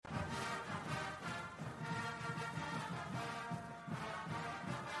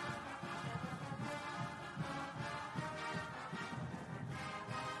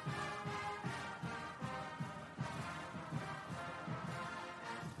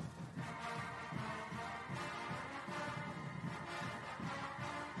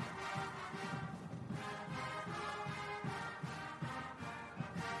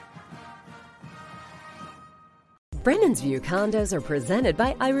Brennan's View condos are presented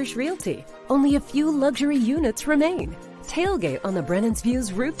by Irish Realty. Only a few luxury units remain. Tailgate on the Brennan's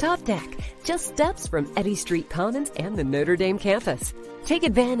View's rooftop deck, just steps from Eddy Street Commons and the Notre Dame campus. Take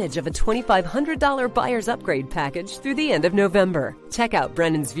advantage of a $2,500 buyer's upgrade package through the end of November. Check out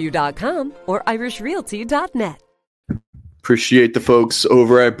brennansview.com or irishrealty.net. Appreciate the folks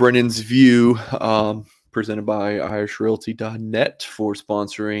over at Brennan's View, presented by irishrealty.net, for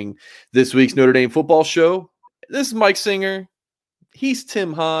sponsoring this week's Notre Dame football show. This is Mike Singer. He's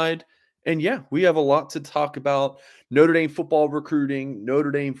Tim Hyde. And yeah, we have a lot to talk about. Notre Dame football recruiting,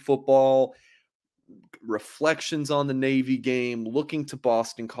 Notre Dame football, reflections on the Navy game, looking to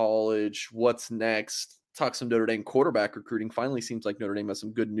Boston College, what's next, talk some Notre Dame quarterback recruiting. Finally seems like Notre Dame has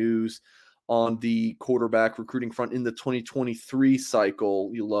some good news on the quarterback recruiting front in the 2023 cycle.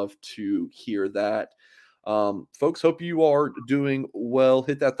 You love to hear that. Folks, hope you are doing well.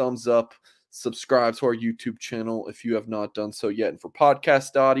 Hit that thumbs up. Subscribe to our YouTube channel if you have not done so yet. And for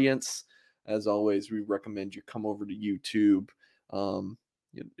podcast audience, as always, we recommend you come over to YouTube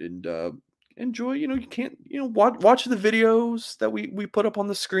and enjoy. You can't, watch the videos that we put up on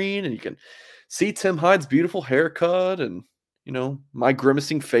the screen, and you can see Tim Hyde's beautiful haircut and, my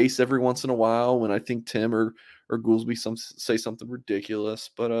grimacing face every once in a while when I think Tim or Goolsby say something ridiculous.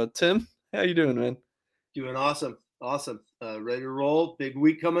 But Tim, how you doing, man? Doing awesome. Ready to roll. Big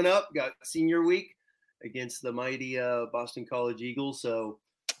week coming up. Got senior week against the mighty Boston College Eagles. So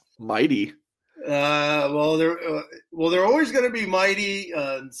mighty. Well, they're always going to be mighty.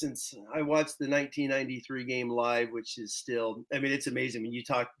 Since I watched the 1993 game live, which is still, it's amazing when you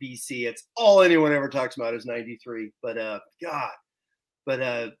talk BC. It's all anyone ever talks about is 93. But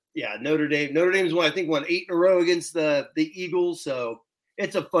Notre Dame. Notre Dame's won 8 in a row against the Eagles. So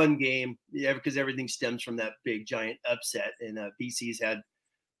it's a fun game, because everything stems from that big giant upset, and BC's had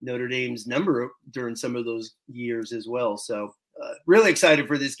Notre Dame's number during some of those years as well. So really excited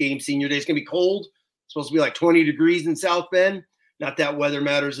for this game. Senior Day. It's going to be cold. It's supposed to be like 20 degrees in South Bend. Not that weather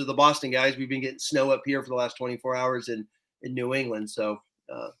matters to the Boston guys. We've been getting snow up here for the last 24 hours in New England. So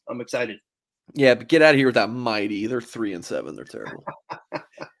I'm excited. Yeah, but get out of here with that mighty. They're 3-7. They're terrible.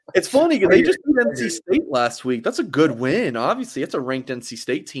 It's funny because they just beat NC State last week. That's a good win. Obviously, it's a ranked NC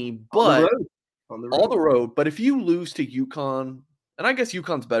State team, but on the road. But if you lose to UConn, and I guess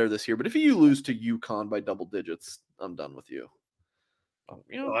UConn's better this year, but if you lose to UConn by double digits, I'm done with you. But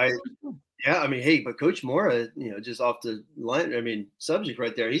Coach Mora, just off the line, subject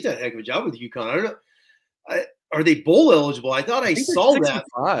right there. He's done a heck of a job with UConn. I don't know. Are they bowl eligible? I thought I saw that.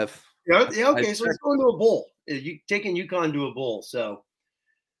 5. Yeah. Okay. So it's going to a bowl. You taking UConn to a bowl. So.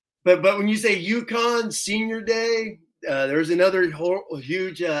 But when you say UConn Senior Day, there's another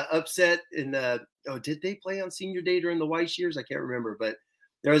huge upset in did they play on Senior Day during the Weiss years? I can't remember, but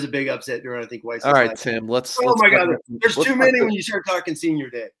there was a big upset during, I think, Weiss. All right, Tim, let's my God, there's too many when you start talking Senior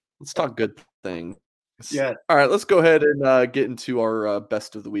Day. Let's talk good things. Yeah. All right, let's go ahead and get into our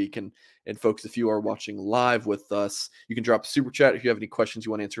best of the week. And folks, if you are watching live with us, you can drop a super chat if you have any questions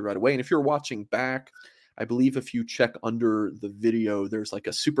you want answered right away. And if you're watching back, I believe if you check under the video, there's like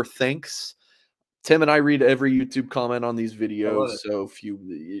a super thanks. Tim and I read every YouTube comment on these videos. So if you're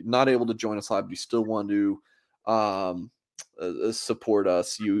not able to join us live, but you still want to support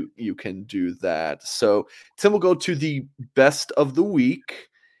us, you can do that. So Tim will go to the best of the week.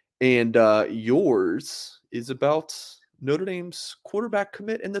 And yours is about Notre Dame's quarterback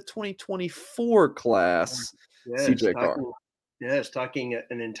commit in the 2024 class, CJ Carr. Yes, talking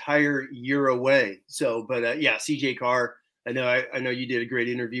an entire year away. So, but CJ Carr. I know you did a great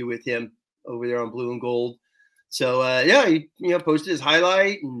interview with him over there on Blue and Gold. So he posted his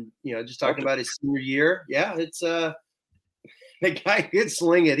highlight and just talking about his senior year. Yeah, it's the guy could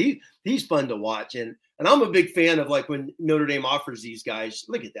sling it. He's fun to watch, and I'm a big fan of like when Notre Dame offers these guys.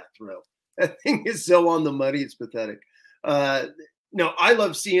 Look at that throw. That thing is so on the money. It's pathetic. I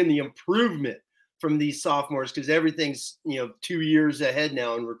love seeing the improvement from these sophomores because everything's 2 years ahead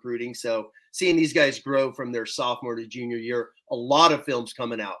now in recruiting. So seeing these guys grow from their sophomore to junior year, a lot of films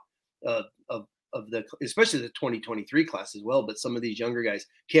coming out of the, especially the 2023 class as well. But some of these younger guys,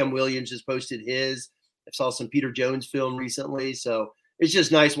 Cam Williams just posted his. I saw some Peter Jones film recently, so it's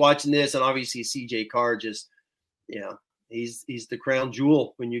just nice watching this. And obviously CJ Carr, just he's the crown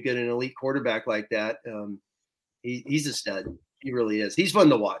jewel when you get an elite quarterback like that. He's a stud. He really is. He's fun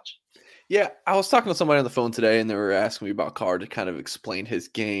to watch. Yeah, I was talking to somebody on the phone today, and they were asking me about Carr to kind of explain his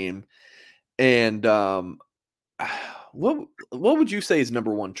game. And what would you say his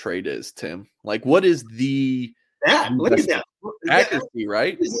number one trait is, Tim? Like, what is the look at that accuracy,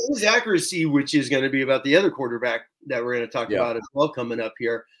 right? His accuracy, which is going to be about the other quarterback that we're going to talk about as well coming up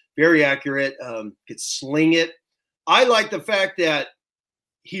here. Very accurate. Could sling it. I like the fact that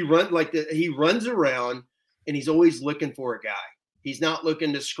he runs around and he's always looking for a guy. He's not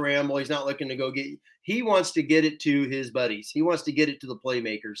looking to scramble. He's not looking to go get. He wants to get it to his buddies. He wants to get it to the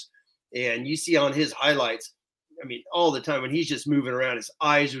playmakers. And you see on his highlights, I mean, all the time when he's just moving around, his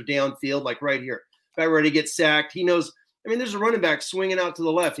eyes are downfield, like right here. If I were to get sacked, he knows. I mean, there's a running back swinging out to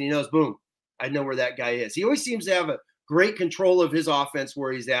the left, and he knows, boom, I know where that guy is. He always seems to have a great control of his offense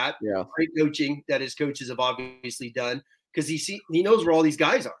where he's at. Yeah. Great coaching that his coaches have obviously done because he knows where all these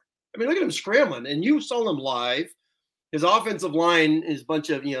guys are. I mean, look at him scrambling, and you saw him live. His offensive line is a bunch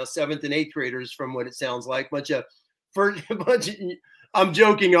of 7th and 8th graders, from what it sounds like. I'm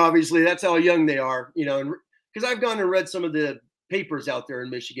joking, obviously. That's how young they are, and because I've gone and read some of the papers out there in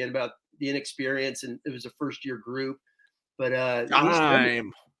Michigan about the inexperience, and it was a first-year group. But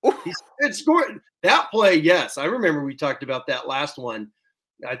it's scored that play. Yes, I remember we talked about that last one.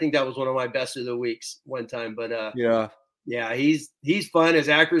 I think that was one of my best of the weeks one time. But yeah, he's fun. His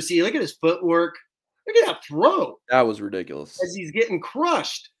accuracy. Look at his footwork. Look at that throw. That was ridiculous. As he's getting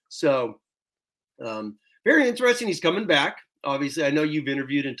crushed. So very interesting. He's coming back. Obviously, I know you've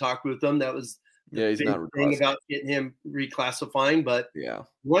interviewed and talked with him. That was he's not thing about getting him reclassifying, but yeah,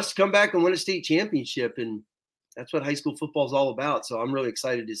 he wants to come back and win a state championship, and that's what high school football is all about. So I'm really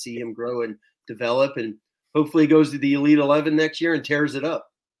excited to see him grow and develop, and hopefully he goes to the Elite 11 next year and tears it up.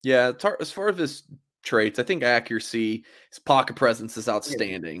 Yeah, as far as his traits, I think accuracy, his pocket presence is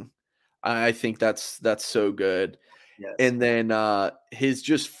outstanding. I think that's so good. Yes. And then his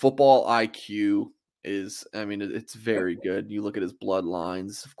just football IQ is, I mean, it's very good. You look at his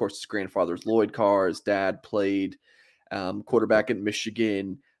bloodlines. Of course, his grandfather's Lloyd Carr. His dad played quarterback at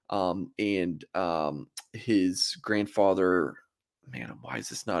Michigan. And his grandfather, man, why is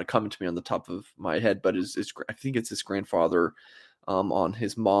this not coming to me on the top of my head? But I think it's his grandfather on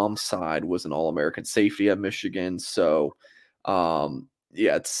his mom's side was an All-American safety at Michigan. So,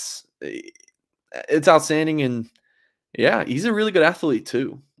 yeah, it's outstanding. And yeah, he's a really good athlete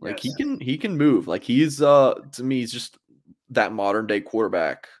too. Like Yes. he can move. Like he's to me, he's just that modern day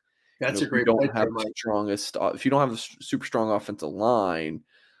quarterback. That's a great if you don't point have there, the Mike. strongest, if you don't have a super strong offensive line,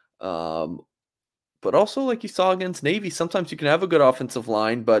 but also like you saw against Navy, sometimes you can have a good offensive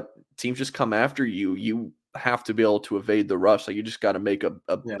line, but teams just come after you. You have to be able to evade the rush. Like you just got to make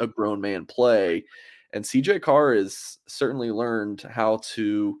a grown man play. And CJ Carr has certainly learned how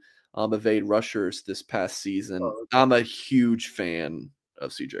to evade rushers this past season. I'm a huge fan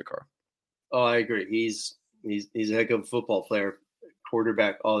of CJ Carr. Oh, I agree. He's a heck of a football player,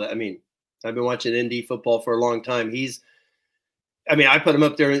 quarterback, all that. I mean, I've been watching ND football for a long time. I put him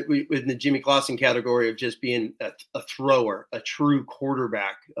up there in the Jimmy Clausen category of just being a thrower, a true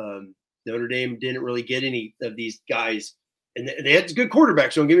quarterback. Notre Dame didn't really get any of these guys, and they had good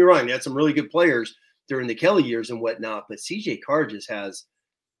quarterbacks. Don't get me wrong; they had some really good players during the Kelly years and whatnot. But CJ Carr just has,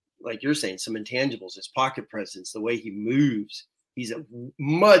 like you're saying, some intangibles. His pocket presence, the way he moves.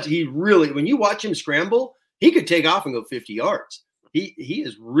 When you watch him scramble, he could take off and go 50 yards. He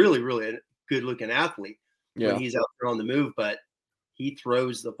is really, really a good looking athlete when he's out there on the move, but he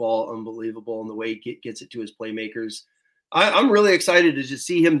throws the ball unbelievable in the way he gets it to his playmakers. I'm really excited to just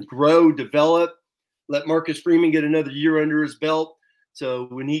see him grow, develop, let Marcus Freeman get another year under his belt. So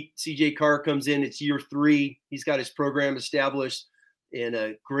when CJ Carr comes in, it's year 3. He's got his program established and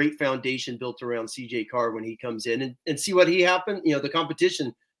a great foundation built around CJ Carr when he comes in and see what he happened. The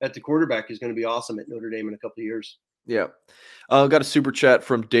competition at the quarterback is going to be awesome at Notre Dame in a couple of years. Yeah. Got a super chat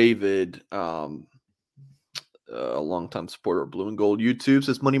from David, a longtime supporter of Blue and Gold YouTube.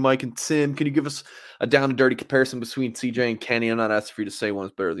 Says, Money Mike and Tim, can you give us a down and dirty comparison between CJ and Kenny? I'm not asking for you to say one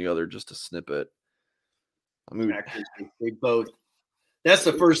is better than the other, just a snippet. They both. That's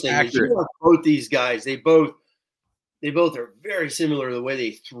the first thing. You know, both these guys, they both are very similar the way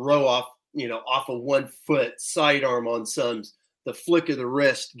they throw off of 1 foot sidearm on some, the flick of the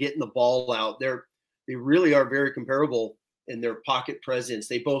wrist, getting the ball out. They really are very comparable in their pocket presence.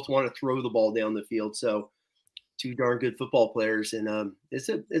 They both want to throw the ball down the field. So 2 darn good football players. And it's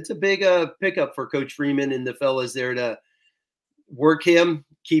a big pickup for Coach Freeman and the fellas there to work him,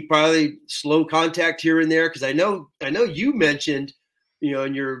 keep probably slow contact here and there. Cause I know you mentioned,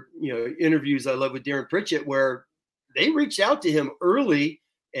 in your, interviews I love with Darren Pritchett, where they reached out to him early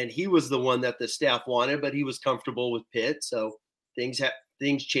and he was the one that the staff wanted, but he was comfortable with Pitt. So things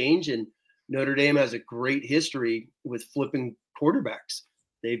change, and Notre Dame has a great history with flipping quarterbacks.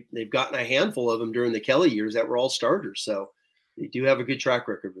 They've gotten a handful of them during the Kelly years that were all starters. So they do have a good track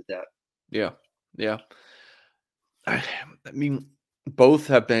record with that. Yeah. Yeah. I mean, both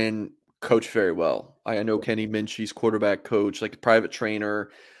have been coached very well. I know Kenny Minchey's quarterback coach, like a private trainer.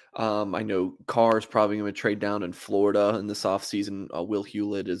 I know Carr's probably going to trade down in Florida in this offseason. Will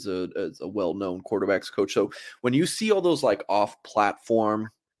Hewlett is a well-known quarterbacks coach. So when you see all those like off-platform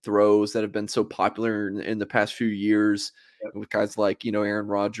throws that have been so popular in the past few years with guys like, Aaron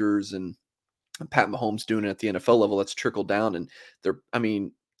Rodgers and Pat Mahomes doing it at the NFL level, that's trickled down.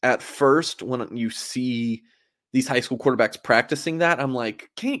 And at first when you see these high school quarterbacks practicing that, I'm like,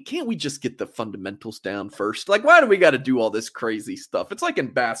 can't we just get the fundamentals down first? Like, why do we got to do all this crazy stuff? It's like in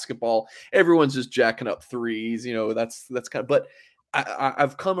basketball, everyone's just jacking up threes, that's kind of, but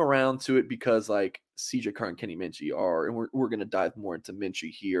I've come around to it because like CJ Carr and Kenny Minchey are, and we're going to dive more into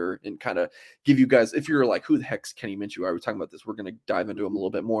Minchey here and kind of give you guys, if you're like, who the heck's Kenny Minchey? Why are we talking about this? We're going to dive into him a little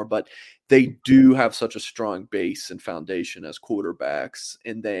bit more, but they do have such a strong base and foundation as quarterbacks.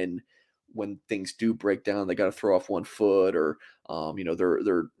 And then when things do break down, they got to throw off one foot or,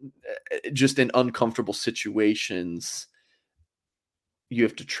 they're just in uncomfortable situations. You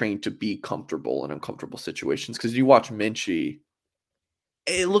have to train to be comfortable in uncomfortable situations. Cause you watch Minchey,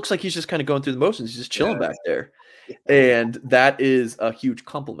 it looks like he's just kind of going through the motions. He's just chilling back there. And that is a huge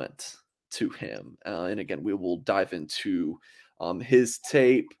compliment to him. And again, we will dive into his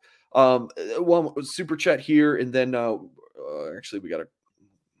tape. One super chat here. And then actually we got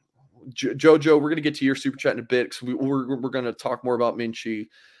Jojo, we're going to get to your super chat in a bit because we're going to talk more about Minchey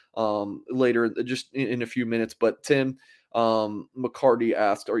later, just in a few minutes. But Tim McCarty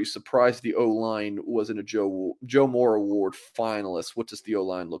asked, are you surprised the O-line wasn't a Joe Moore Award finalist? What does the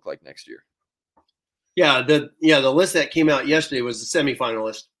O-line look like next year? Yeah, the list that came out yesterday was the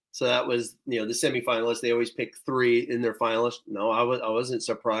semifinalist. So that was, the semifinalists. They always pick 3 in their finalists. No, I wasn't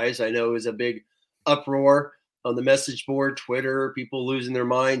surprised. I know it was a big uproar on the message board, Twitter, people losing their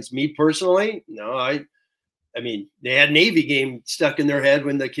minds. Me personally, no, I mean, they had Navy game stuck in their head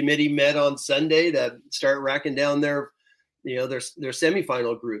when the committee met on Sunday to start racking down their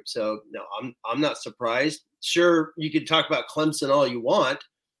semifinal group. So no, I'm not surprised. Sure, you could talk about Clemson all you want,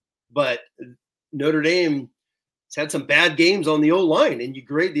 but Notre Dame has had some bad games on the O-line, and you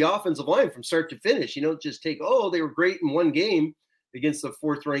grade the offensive line from start to finish. You don't just take, they were great in one game against the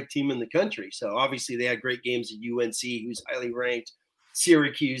 4th-ranked team in the country. So obviously they had great games at UNC, who's highly ranked.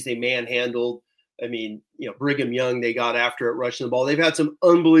 Syracuse, they manhandled. I mean, Brigham Young, they got after it, rushing the ball. They've had some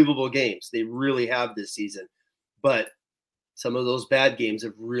unbelievable games. They really have this season. But some of those bad games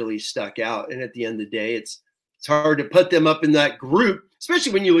have really stuck out. And at the end of the day, it's hard to put them up in that group,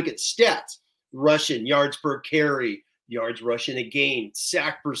 especially when you look at stats. Rushing, yards per carry, yards rushing a game,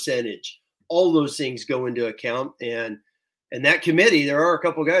 sack percentage. All those things go into account. And that committee, there are a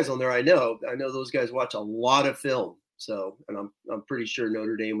couple of guys on there I know those guys watch a lot of film. So, and I'm pretty sure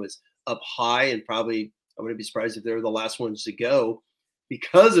Notre Dame was up high, and probably I wouldn't be surprised if they were the last ones to go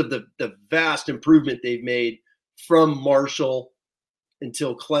because of the vast improvement they've made from Marshall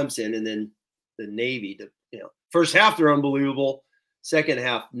until Clemson, and then the Navy. First half they're unbelievable, second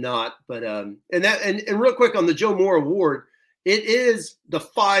half not. But and real quick on the Joe Moore Award, it is the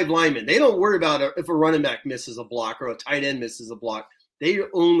 5 linemen. They don't worry about if a running back misses a block or a tight end misses a block. They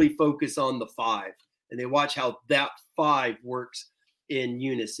only focus on the 5, and they watch how that 5 works in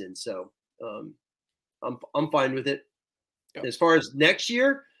unison. So I'm fine with it. Yep. As far as next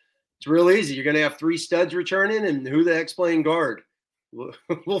year, it's real easy. You're going to have 3 studs returning, and who the heck's playing guard?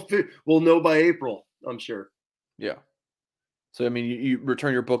 We'll know by April, I'm sure. Yeah. So, I mean, you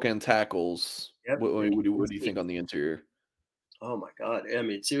return your bookend tackles. Yep. What do you think on the interior? Oh my God. I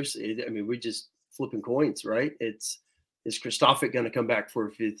mean, seriously, we just flipping coins, right? Is Kristofik going to come back for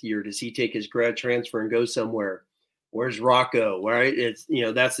a 5th year? Does he take his grad transfer and go somewhere? Where's Rocco? Right? It's,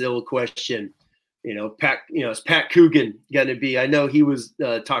 that's the old question. Is Pat Coogan going to be? I know he was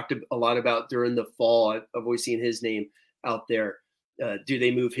talked a lot about during the fall. I've always seen his name out there. Do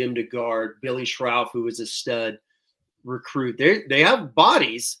they move him to guard? Billy Schrauf, who was a stud recruit. They have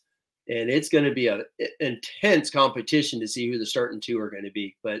bodies, and it's going to be an intense competition to see who the starting 2 are going to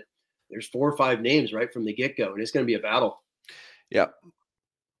be. But there's 4 or 5 names right from the get-go, and it's going to be a battle. Yeah.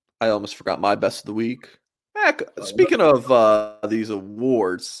 I almost forgot my best of the week. Speaking of these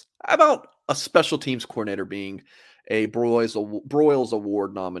awards, how about a special teams coordinator being a Broyles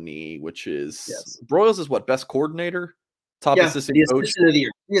Award nominee, which is Broyles is what, best coordinator? Top assistant coach? Assistant of the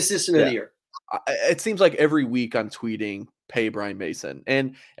year. The assistant of the year. It seems like every week I'm tweeting, pay Brian Mason.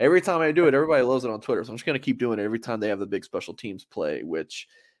 And every time I do it, everybody loves it on Twitter. So I'm just going to keep doing it every time they have the big special teams play, which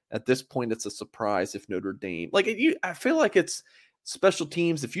at this point, it's a surprise if Notre Dame. I feel like it's special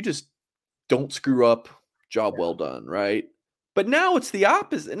teams. If you just don't screw up, job well done, right? But now it's the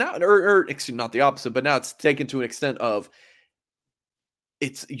opposite. Now, excuse me, not the opposite, but now it's taken to an extent of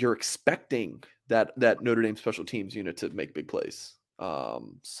you're expecting that Notre Dame special teams unit to make big plays.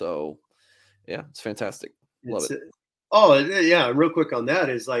 So yeah, it's fantastic. Love it. Oh yeah, real quick on that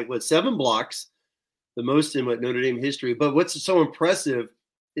is like with 7 blocks, the most in what Notre Dame history. But what's so impressive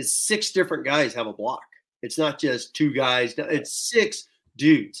is 6 different guys have a block. It's not just 2 guys. It's 6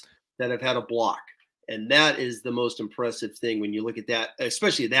 dudes that have had a block. And that is the most impressive thing when you look at that,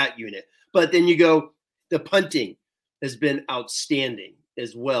 especially that unit. But then you go, the punting has been outstanding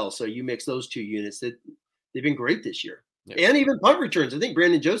as well. So you mix those 2 units, that they've been great this year. Yeah. And even punt returns. I think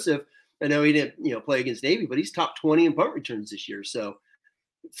Brandon Joseph, I know he didn't, play against Navy, but he's top 20 in punt returns this year. So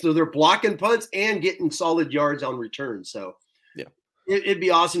they're blocking punts and getting solid yards on returns. So yeah, it'd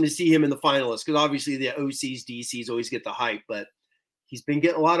be awesome to see him in the finalists, because obviously the OCs, DCs always get the hype, but he's been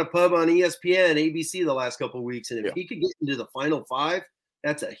getting a lot of pub on ESPN, ABC the last couple of weeks. And if he could get into the final 5,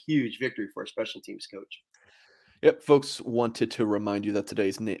 that's a huge victory for a special teams coach. Yep, folks, wanted to remind you that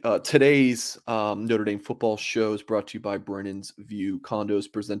today's Notre Dame football show is brought to you by Brennan's View Condos,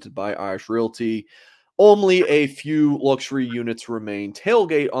 presented by Irish Realty. Only a few luxury units remain.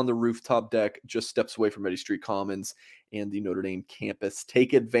 Tailgate on the rooftop deck, just steps away from Eddy Street Commons and the Notre Dame campus.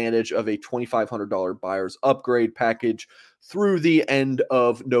 Take advantage of a $2,500 buyer's upgrade package through the end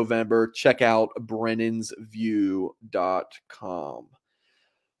of November. Check out brennonsview.com.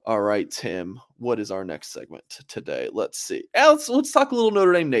 All right, Tim, what is our next segment today? Let's see. Let's talk a little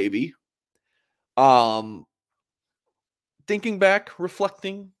Notre Dame Navy. Thinking back,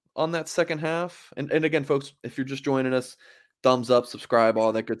 reflecting on that second half. And again, folks, if you're just joining us, thumbs up, subscribe,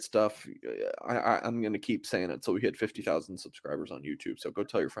 all that good stuff. I'm going to keep saying it until we hit 50,000 subscribers on YouTube. So go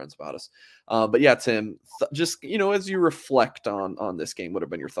tell your friends about us. But yeah, Tim, just, as you reflect on this game, what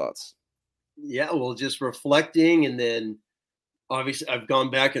have been your thoughts? Yeah, well, just reflecting, and then obviously I've gone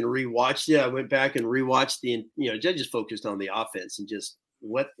back and rewatched it. I went back and rewatched just focused on the offense and just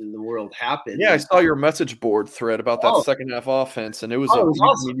what in the world happened. Yeah, I saw your message board thread about that second half offense, and it was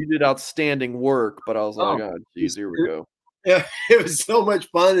awesome. You did outstanding work, but I was like, oh, geez, here we go. Yeah, it was so much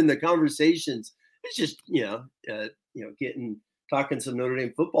fun in the conversations. It's just, talking some Notre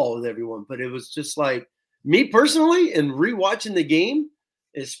Dame football with everyone. But it was just like me personally, and rewatching the game,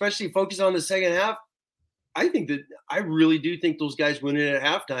 especially focused on the second half. I really do think those guys went in at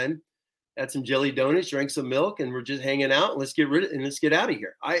halftime, had some jelly donuts, drank some milk, and we're just hanging out. And let's get out of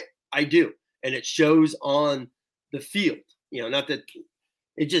here. I do, and it shows on the field. Not that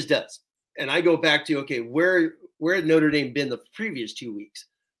it just does. And I go back to where had Notre Dame been the previous 2 weeks?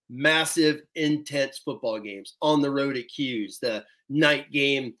 Massive, intense football games on the road at Q's, the night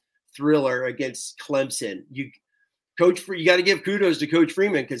game thriller against Clemson. You got to give kudos to Coach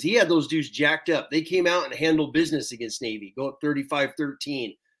Freeman, because he had those dudes jacked up. They came out and handled business against Navy, go up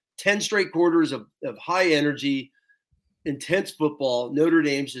 35-13, 10 straight quarters of high energy, intense football. Notre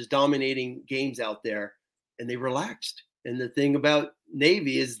Dame's just dominating games out there, and they relaxed. And the thing about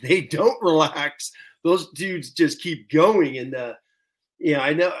Navy is they don't relax. Those dudes just keep going. And I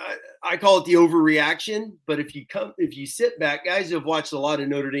know I call it the overreaction, but if you sit back, guys who have watched a lot of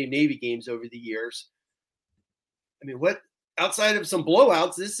Notre Dame Navy games over the years, I mean, outside of some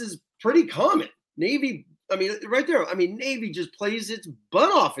blowouts, this is pretty common. Navy, right there. Navy just plays its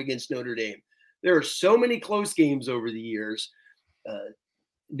butt off against Notre Dame. There are so many close games over the years.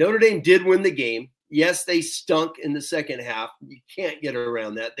 Notre Dame did win the game. Yes, they stunk in the second half. You can't get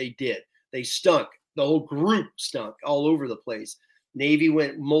around that. They did. They stunk. The whole group stunk all over the place. Navy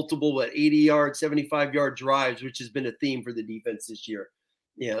went multiple, 80-yard, 75-yard drives, which has been a theme for the defense this year.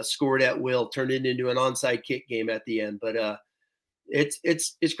 Scored at will, turned it into an onside kick game at the end. But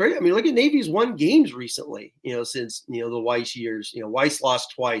it's great. Look at Navy's won games recently, since, the Weiss years. Weiss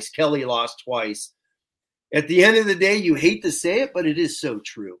lost twice. Kelly lost twice. At the end of the day, you hate to say it, but it is so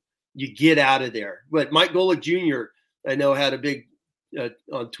true. You get out of there. But Mike Golick Jr., I know, had a big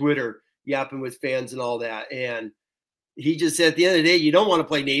on Twitter yapping with fans and all that. And he just said at the end of the day, you don't want to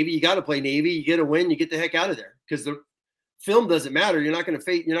play Navy. You got to play Navy. You get a win, you get the heck out of there, because the film doesn't matter. You're not going to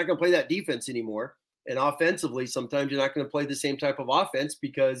play that defense anymore. And offensively, sometimes you're not going to play the same type of offense,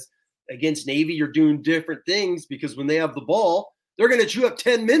 because against Navy, you're doing different things, because when they have the ball, they're going to chew up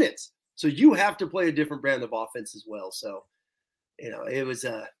 10 minutes. So you have to play a different brand of offense as well. So, it was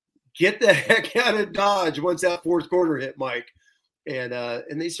get the heck out of Dodge once that fourth quarter hit, Mike. And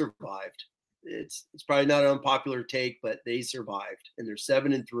they survived. It's probably not an unpopular take, but they survived. And they're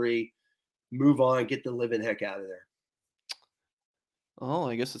 7-3. Move on, get the living heck out of there. Oh,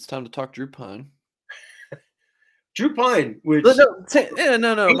 I guess it's time to talk Drew Pine. Drew Pine, which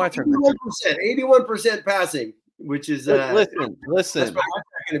no, my turn. 81% passing, which is listen. That's not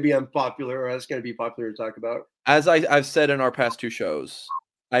going to be unpopular, or that's going to be popular to talk about. As I've said in our past 2 shows,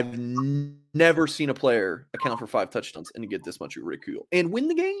 I've never seen a player account for 5 touchdowns and get this much ridicule and win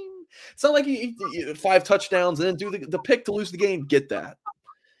the game. It's not like you 5 touchdowns and then do the pick to lose the game. Get that.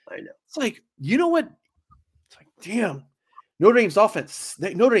 I know. It's like, you know what? It's like, damn. Notre Dame's offense,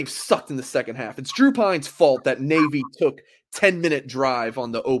 Notre Dame sucked in the second half. It's Drew Pine's fault that Navy took 10-minute drive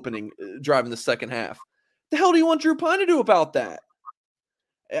on the opening drive in the second half. The hell do you want Drew Pine to do about that?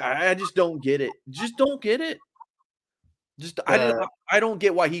 I just don't get it. Just don't get it. I don't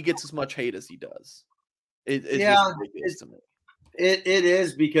get why he gets as much hate as he does. It's just ridiculous to me. It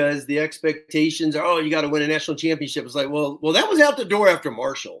is because the expectations are, you got to win a national championship. It's like, well, that was out the door after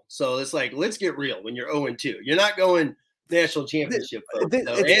Marshall. So it's like, let's get real. When you're 0-2, you're not going national championship.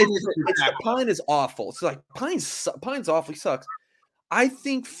 Pine is awful. It's like Pine's awfully sucks. I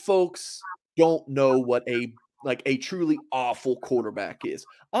think folks don't know what a truly awful quarterback is.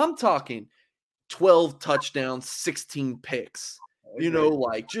 I'm talking 12 touchdowns, 16 picks.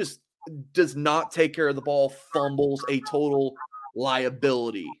 Just does not take care of the ball, fumbles, a total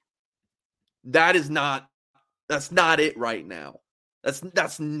liability. That's not it right now.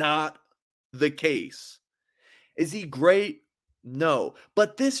 That's not the case. Is he great? No.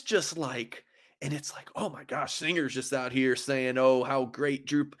 But this just and it's like, oh my gosh, Singer's just out here saying, oh, how great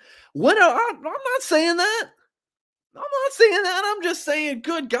Drew. I'm not saying that. I'm just saying,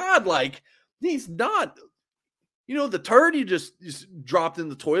 good God, he's not, the turd he just dropped in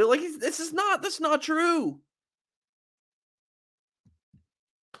the toilet. That's not true.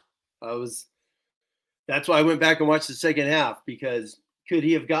 That's why I went back and watched the second half, because could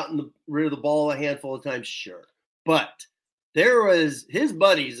he have gotten rid of the ball a handful of times? Sure. But there was his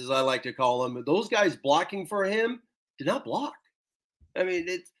buddies, as I like to call them, those guys blocking for him did not block. I mean,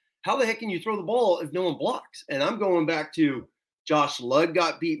 how the heck can you throw the ball if no one blocks? And I'm going back to Josh Ludd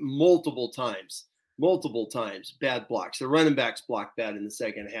got beat multiple times, bad blocks. The running backs blocked bad in the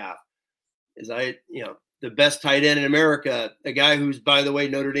second half. The best tight end in America, a guy who's, by the way,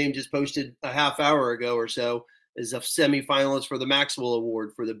 Notre Dame just posted a half hour ago or so, is a semifinalist for the Maxwell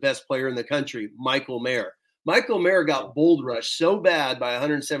Award for the best player in the country, Michael Mayer. Michael Mayer got bull rushed so bad by a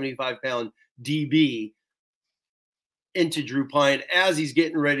 175-pound DB into Drew Pine as he's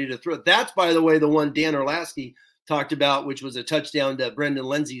getting ready to throw. That's, by the way, the one Dan Orlasky talked about, which was a touchdown to Brendan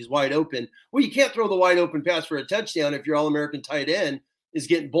Lindsey's wide open. Well, you can't throw the wide open pass for a touchdown if your All-American tight end is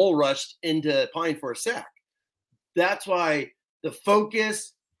getting bull rushed into Pine for a sack. That's why the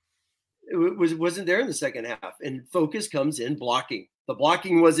focus wasn't there in the second half, and focus comes in blocking. The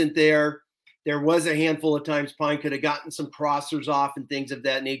blocking wasn't there. There was a handful of times Pine could have gotten some crossers off and things of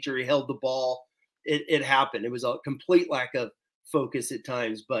that nature. He held the ball. It happened. It was a complete lack of focus at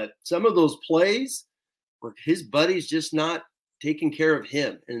times, but some of those plays were his buddies just not taking care of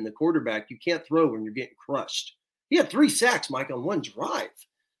him. And the quarterback, you can't throw when you're getting crushed. He had 3 sacks, Mike, on one drive.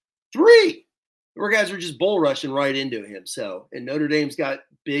 3! Where guys were just bull rushing right into him. And Notre Dame's got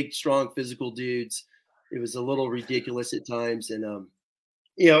big, strong, physical dudes. It was a little ridiculous at times. And, and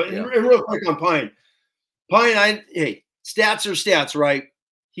real quick on Pine. Stats are stats, right?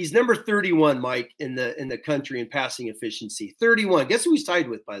 He's number 31, Mike, in the country in passing efficiency. 31. Guess who he's tied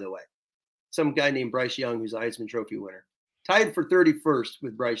with, by the way? Some guy named Bryce Young, who's a Heisman Trophy winner. Tied for 31st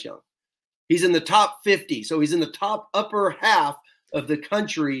with Bryce Young. He's in the top 50. So he's in the top upper half of the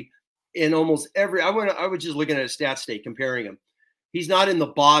country in almost every. I was just looking at a stat state comparing him. He's not in the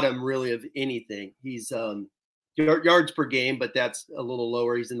bottom really of anything. He's yards per game, but that's a little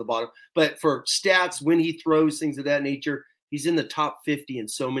lower. He's in the bottom. But for stats, when he throws, things of that nature, he's in the top 50 in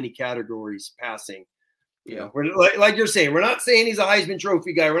so many categories passing. We're like you're saying, we're not saying he's a Heisman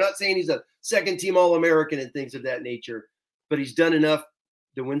Trophy guy. We're not saying he's a second-team All-American and things of that nature. But he's done enough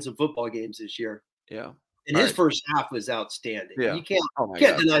to win some football games this year. Yeah. And his first half was outstanding. Yeah. You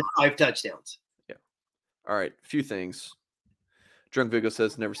can't deny 5 touchdowns. Yeah. All right. A few things. Drunk Vigo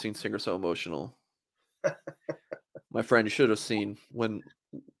says, never seen Singer so emotional. My friend, you should have seen when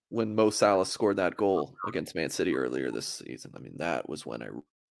Mo Salah scored that goal against Man City earlier this season. I mean, that was when I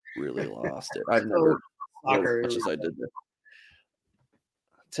really lost it. I've never as much as I did that.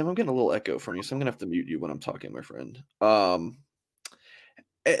 Tim, I'm getting a little echo from you, so I'm gonna have to mute you when I'm talking, my friend. And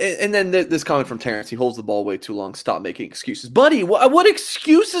then this comment from Terrence: he holds the ball way too long. Stop making excuses, buddy. What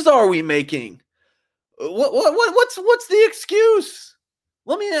excuses are we making? What's the excuse?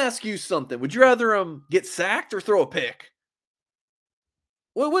 Let me ask you something. Would you rather get sacked or throw a pick?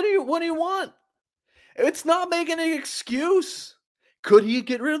 What do you want? It's not making an excuse. Could he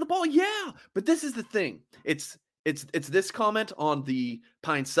get rid of the ball? Yeah, but this is the thing. It's this comment on the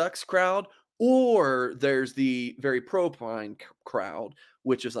Pine Sucks crowd, or there's the very pro Pine crowd,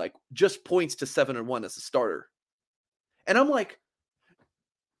 which is just points to 7-1 as a starter. And I'm like,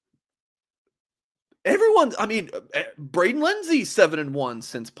 Everyone, I mean, Braden Lindsey 7-1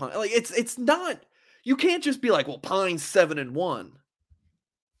 since Pine. Like it's not. You can't just be like, well, Pine's 7-1.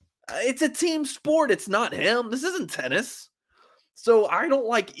 It's a team sport. It's not him. This isn't tennis. So I don't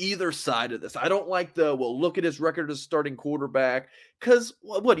like either side of this. I don't like well, look at his record as starting quarterback. Because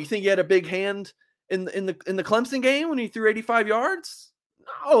what do you think he had a big hand in the Clemson game when he threw 85 yards?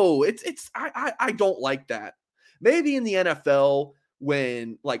 No, I don't like that. Maybe in the NFL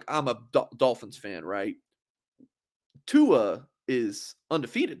when like I'm a Dolphins fan, right? Tua is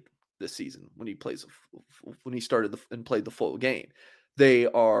undefeated this season when he started and played the full game. They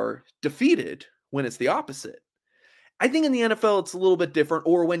are defeated when it's the opposite. I think in the NFL, it's a little bit different,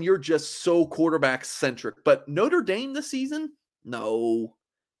 or when you're just so quarterback centric. But Notre Dame this season, no,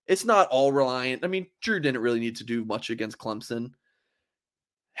 it's not all reliant. I mean, Drew didn't really need to do much against Clemson.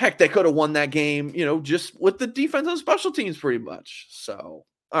 Heck, they could have won that game, just with the defense and special teams pretty much. So,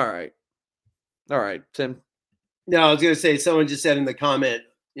 all right, Tim. No, I was going to say, someone just said in the comment,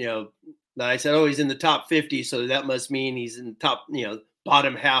 that I said, oh, he's in the top 50. So that must mean he's in the top,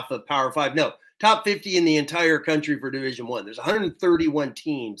 bottom half of Power 5. No, top 50 in the entire country for Division I. There's 131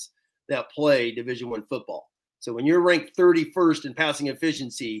 teams that play Division I football. So when you're ranked 31st in passing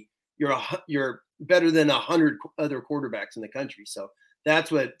efficiency, you're better than 100 other quarterbacks in the country. So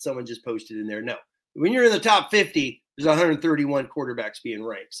that's what someone just posted in there. No, when you're in the top 50, there's 131 quarterbacks being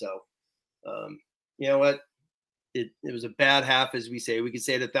ranked. So, you know what? It was a bad half, as we say. We could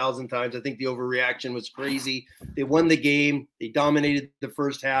say it 1,000 times. I think the overreaction was crazy. They won the game. They dominated the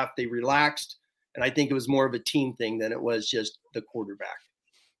first half. They relaxed. And I think it was more of a team thing than it was just the quarterback.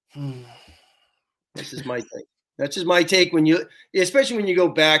 This is my thing. That's just my take. Especially when you go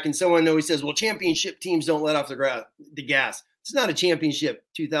back and someone always says, well, championship teams don't let off the gas. It's not a championship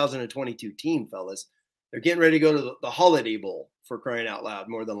 2022 team, fellas. They're getting ready to go to the Holiday Bowl, for crying out loud,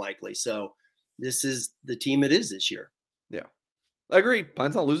 more than likely. So this is the team it is this year. Yeah, I agree.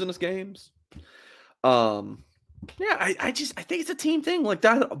 Pine's not losing his games. Yeah, I think it's a team thing. Like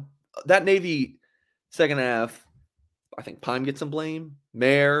that Navy second half, I think Pine gets some blame.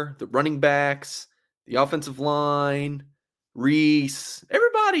 Mayer, the running backs, the offensive line, Reese,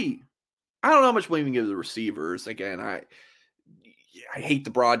 everybody. I don't know how much blame you can give the receivers. Again, I hate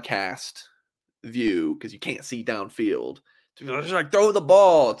the broadcast view because you can't see downfield. Just like throw the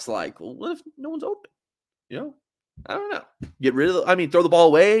ball. It's like, well, what if no one's open? I don't know. Get rid of throw the ball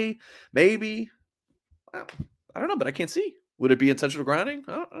away, maybe. I don't know, but I can't see. Would it be intentional grounding?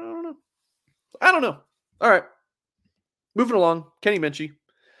 I don't know. All right. Moving along. Kenny Minchey.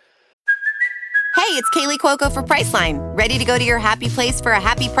 Hey, it's Kaylee Cuoco for Priceline. Ready to go to your happy place for a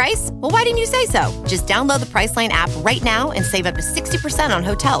happy price? Well, why didn't you say so? Just download the Priceline app right now and save up to 60% on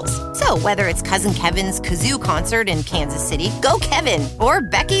hotels. So whether it's Cousin Kevin's Kazoo Concert in Kansas City, go Kevin, or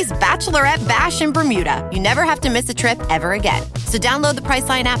Becky's Bachelorette Bash in Bermuda, you never have to miss a trip ever again. So download the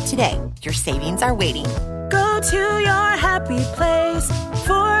Priceline app today. Your savings are waiting. Go to your happy place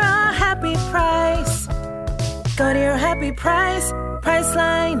for a happy price. Go to your happy price,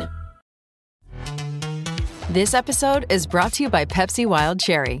 Priceline. This episode is brought to you by Pepsi Wild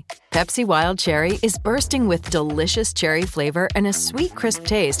Cherry. Pepsi Wild Cherry is bursting with delicious cherry flavor and a sweet, crisp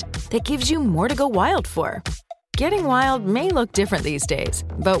taste that gives you more to go wild for. Getting wild may look different these days,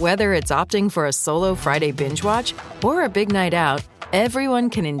 but whether it's opting for a solo Friday binge watch or a big night out, everyone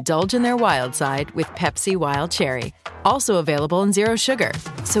can indulge in their wild side with Pepsi Wild Cherry. Also available in Zero Sugar.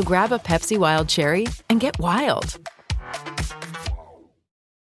 So grab a Pepsi Wild Cherry and get wild.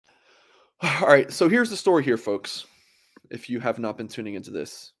 All right, so here's the story here, folks. If you have not been tuning into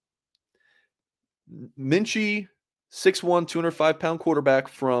this. Minchey, 6'1", 205-pound quarterback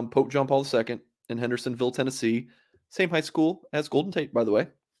from Pope John Paul II in Hendersonville, Tennessee. Same high school as Golden Tate, by the way.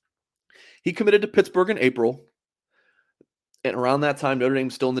 He committed to Pittsburgh in April. And around that time, Notre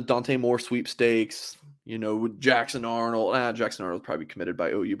Dame's still in the Dante Moore sweepstakes. With Jackson Arnold. Jackson Arnold probably committed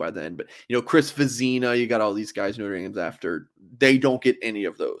by OU by then. But, Chris Vizina, you got all these guys Notre Dame's after. They don't get any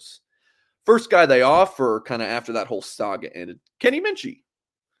of those. First guy they offer, kind of after that whole saga ended, Kenny Minchey.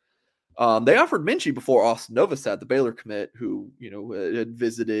 They offered Minchey before Austin Novosad, the Baylor commit, who had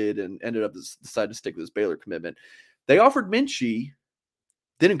visited and ended up decided to stick with his Baylor commitment. They offered Minchey,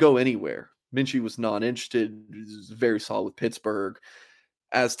 didn't go anywhere. Minchey was not interested. He was very solid with Pittsburgh.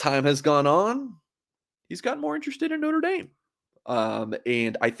 As time has gone on, he's gotten more interested in Notre Dame.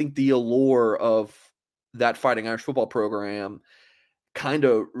 And I think the allure of that Fighting Irish football program kind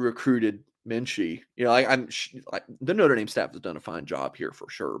of recruited Minchey. The Notre Dame staff has done a fine job here for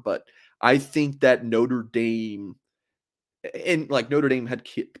sure, but I think that Notre Dame and like Notre Dame had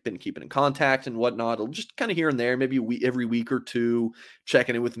been keeping in contact and whatnot, just kind of here and there, maybe every week or two,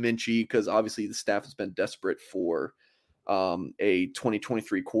 checking in with Minchey, because obviously the staff has been desperate for a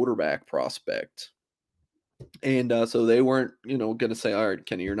 2023 quarterback prospect. And so they weren't, going to say, all right,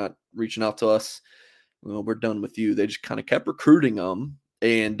 Kenny, you're not reaching out to us. Well, we're done with you. They just kind of kept recruiting them.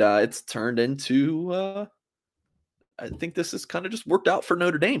 And it's turned into, I think this has kind of just worked out for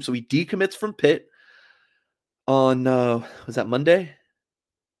Notre Dame. So he decommits from Pitt on, was that Monday?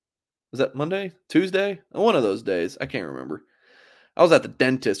 Was that Monday? Tuesday? One of those days. I can't remember. I was at the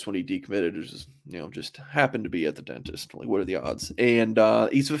dentist when he decommitted. It was just happened to be at the dentist. Like, what are the odds? And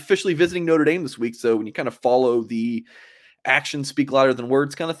he's officially visiting Notre Dame this week. So when you kind of follow the actions speak louder than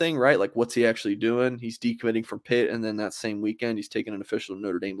words kind of thing, right? Like, what's he actually doing? He's decommitting from Pitt, and then that same weekend, he's taking an official to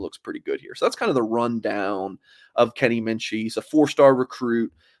Notre Dame. Looks pretty good here. So that's kind of the rundown of Kenny Minchey. He's a 4-star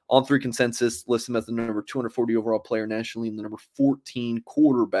recruit. On 3 consensus, list him as the number 240 overall player nationally and the number 14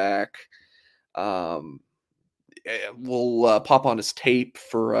 quarterback. We'll pop on his tape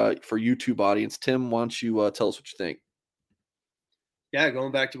for YouTube audience. Tim, why don't you tell us what you think? Yeah,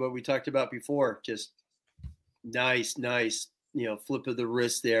 going back to what we talked about before, just nice, flip of the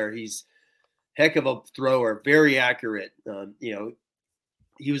wrist there. He's heck of a thrower, very accurate.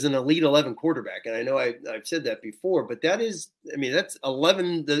 He was an Elite 11 quarterback, and I know I've said that before, but that's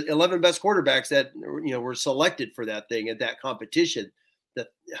 11 best quarterbacks that were selected for that thing at that competition. The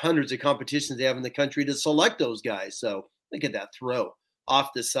hundreds of competitions they have in the country to select those guys. So look at that throw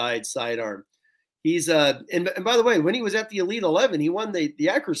off the sidearm. He's and by the way, when he was at the Elite 11, he won the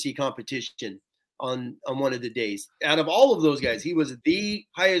accuracy competition on one of the days. Out of all of those guys, he was the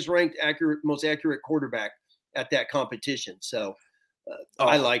highest ranked, most accurate quarterback at that competition. So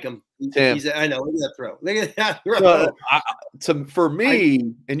I like him. I know. Look at that throw. Look at that throw. For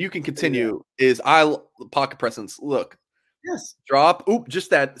me, and you can continue, is pocket presence. Look. Yes. Drop. Oop, just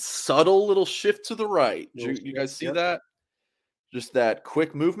that subtle little shift to the right. You guys see that? Just that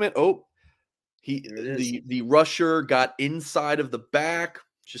quick movement. Oh, the rusher got inside of the back.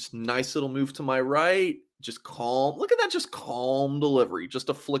 Just nice little move to my right. Just calm. Look at that. Just calm delivery. Just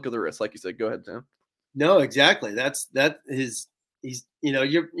a flick of the wrist, like you said. Go ahead, Tim. No, exactly. He's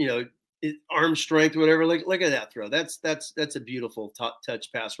arm strength, whatever. Look at that throw. That's a beautiful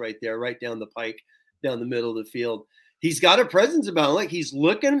touch pass right there, right down the pike, down the middle of the field. He's got a presence about him. Like, he's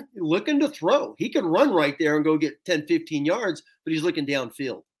looking to throw. He can run right there and go get 10, 15 yards, but he's looking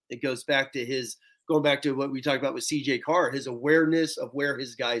downfield. It goes back to going back to what we talked about with CJ Carr, his awareness of where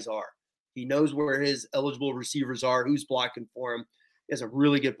his guys are. He knows where his eligible receivers are, who's blocking for him. He has a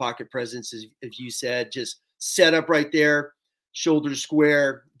really good pocket presence, as you said. Just set up right there, shoulders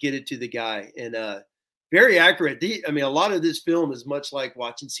square, get it to the guy. And very accurate. A lot of this film is much like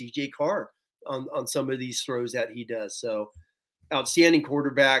watching CJ Carr on some of these throws that he does. So outstanding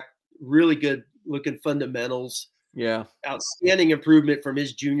quarterback, really good looking fundamentals. Yeah. Outstanding improvement from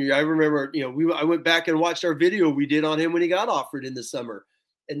his junior year. I remember, I went back and watched our video we did on him when he got offered in the summer.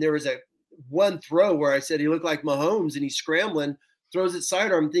 And there was one throw where I said he looked like Mahomes, and he's scrambling, throws it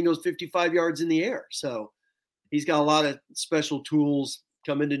sidearm, thing goes 55 yards in the air. So he's got a lot of special tools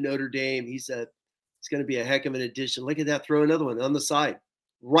coming to Notre Dame. He's going to be a heck of an addition. Look at that throw, another one on the side,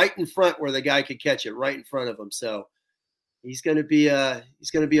 right in front where the guy could catch it, right in front of him. So he's going to be a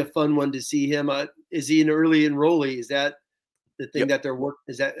fun one to see him. Is he an early enrollee? Is that the thing that they're working?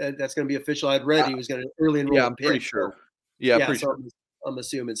 Is that's going to be official? I'd read he was going to early enroll. Yeah, I'm pretty sure. Pretty sure. I'm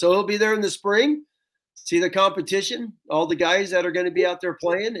assuming. So he'll be there in the spring. See the competition, all the guys that are going to be out there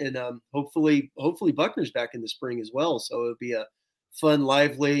playing, and hopefully Buckner's back in the spring as well. So it'll be a fun,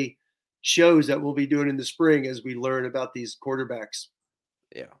 lively shows that we'll be doing in the spring as we learn about these quarterbacks.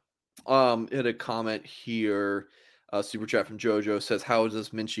 Yeah. Hit a comment here. Super chat from JoJo says, how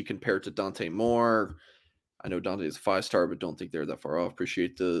does Minchey compare to Dante Moore? I know Dante is a 5-star, but don't think they're that far off.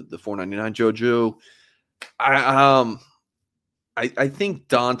 Appreciate the $4.99 JoJo. I think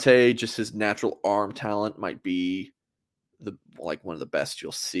Dante, just his natural arm talent, might be one of the best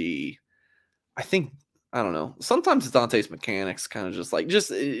you'll see. I don't know. Sometimes Dante's mechanics kind of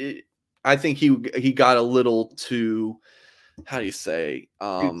I think he got a little too, how do you say?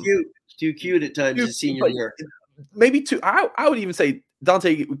 Too cute at times his senior year. Maybe too. I would even say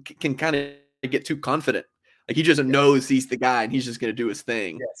Dante can kind of get too confident. Like, he just knows he's the guy and he's just going to do his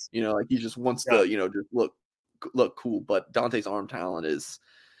thing. Yes. He just wants to, just look cool. But Dante's arm talent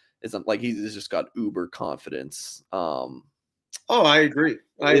isn't like, he's just got uber confidence. I agree.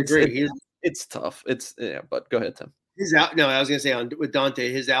 It's tough. But go ahead, Tim. I was going to say with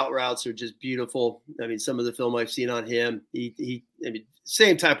Dante, his out routes are just beautiful. Some of the film I've seen on him,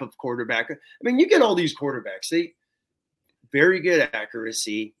 same type of quarterback. You get all these quarterbacks. very good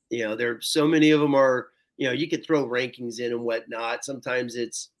accuracy. There are so many of them are, you could throw rankings in and whatnot. Sometimes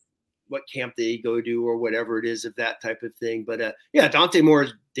it's what camp they go to or whatever it is of that type of thing. But Dante Moore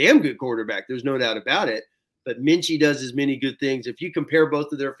is damn good quarterback. There's no doubt about it. But Minchey does as many good things. If you compare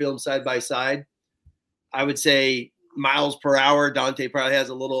both of their films side by side, I would say miles per hour, Dante probably has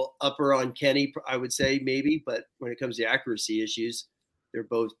a little upper on Kenny, I would say maybe. But when it comes to accuracy issues, they're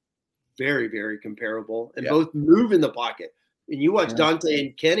both very, very comparable and both move in the pocket. And you watch Dante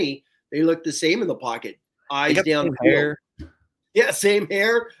and Kenny, they look the same in the pocket. Eyes down hair. Yeah, same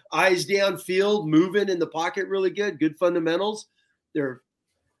hair, eyes downfield, moving in the pocket really good, good fundamentals. This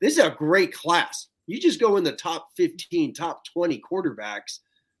is a great class. You just go in the top 15, top 20 quarterbacks.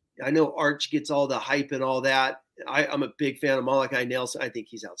 I know Arch gets all the hype and all that. I'm a big fan of Malachi Nelson. I think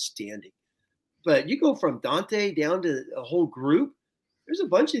he's outstanding. But you go from Dante down to a whole group, there's a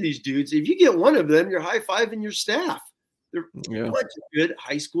bunch of these dudes. If you get one of them, you're high-fiving your staff. They're a bunch of good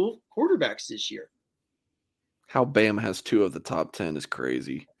high school quarterbacks this year. How Bama has 2 of the top 10 is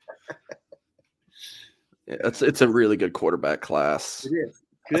crazy. It's a really good quarterback class. It is.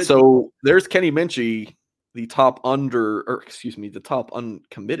 Good. So there's Kenny Minchey, the top uncommitted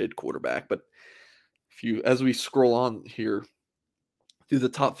quarterback. But as we scroll on here through the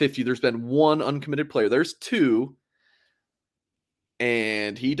top 50, there's been 1 uncommitted player. There's 2.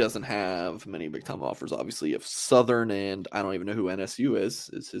 And he doesn't have many big-time offers, obviously. If Southern and I don't even know who NSU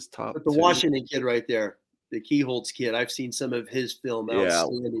is his top. But the 2. Washington kid right there, the Keyholtz kid, I've seen some of his film.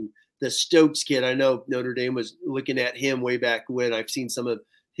 Outstanding. The Stokes kid, I know Notre Dame was looking at him way back when. I've seen some of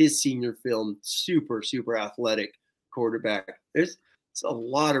his senior film. Super, super athletic quarterback. There's a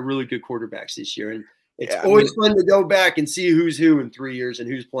lot of really good quarterbacks this year. And it's always fun to go back and see who's who in 3 years and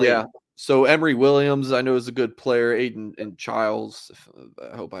who's playing. Yeah. So Emory Williams, I know, is a good player. Aiden and Childs,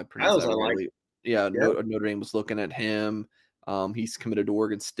 I hope I pronounced that right. Yeah, Notre Dame was looking at him. He's committed to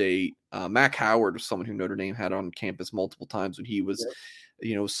Oregon State. Mac Howard was someone who Notre Dame had on campus multiple times when he was,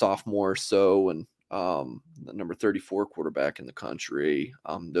 sophomore or so, and the number 34 quarterback in the country.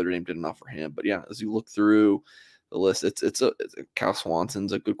 Notre Dame didn't offer him, but as you look through the list, it's Cal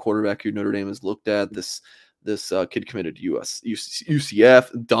Swanson's a good quarterback who Notre Dame has looked at. This kid committed to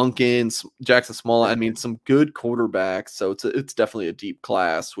UCF, Duncan, Jackson Small. I mean, some good quarterbacks. So it's definitely a deep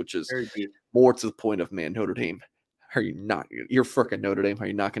class, which is more to the point of, man, Notre Dame. You're freaking Notre Dame. Are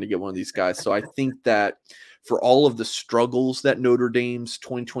you not going to get one of these guys? So I think that for all of the struggles that Notre Dame's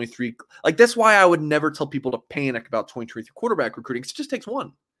 2023, that's why I would never tell people to panic about 2023 quarterback recruiting. It just takes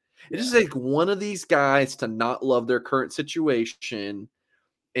one. It just takes one of these guys to not love their current situation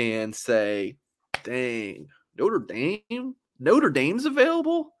and say, dang, Notre Dame's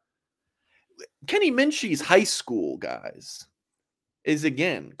available. Kenny Minchey's high school, guys, is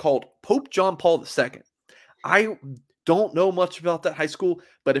again called Pope John Paul II. I don't know much about that high school,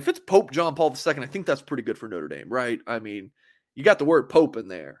 but if it's Pope John Paul II, I think that's pretty good for Notre Dame, right? I mean, you got the word Pope in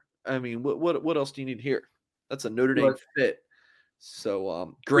there. I mean, what else do you need to hear? That's a Notre Dame fit.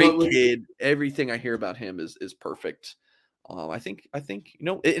 So great kid. Everything I hear about him is perfect. I think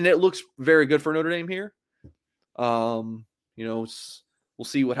and it looks very good for Notre Dame here. We'll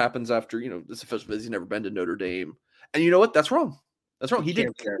see what happens after this official visit. He's never been to Notre Dame, and you know what? That's wrong. That's wrong. He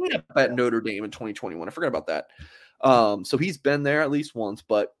did camp at Notre Dame in 2021. I forgot about that. So he's been there at least once,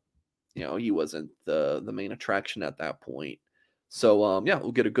 but he wasn't the main attraction at that point. So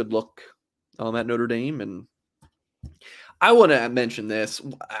we'll get a good look at Notre Dame, and I want to mention this.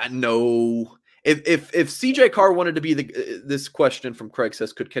 I know if CJ Carr wanted to be this question from Craig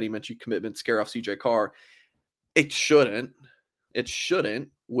says, could Kenny Minchey commitment scare off CJ Carr? It shouldn't. It shouldn't.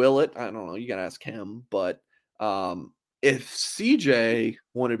 Will it? I don't know. You got to ask him. But if CJ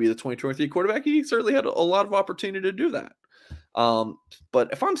wanted to be the 2023 quarterback, he certainly had a lot of opportunity to do that. But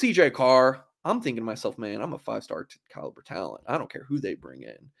if I'm CJ Carr, I'm thinking to myself, man, I'm a 5-star caliber talent. I don't care who they bring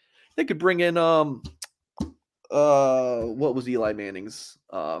in. They could bring in what was Eli Manning's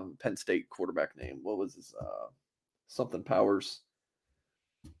Penn State quarterback name? What was his something Powers?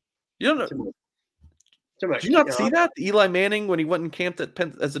 You don't know. Did you not see that? Eli Manning when he went and camped at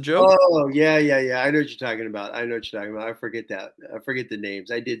Penn as a joke? Oh, yeah. I know what you're talking about. I forget that. I forget the names.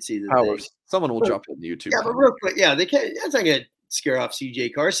 I did see the Powers. Someone will jump in YouTube. Yeah, but real quick, they can't. That's not going to scare off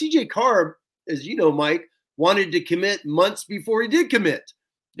CJ Carr. CJ Carr, as you know, Mike, wanted to commit months before he did commit.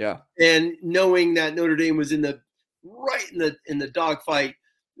 Yeah. And knowing that Notre Dame was in the dogfight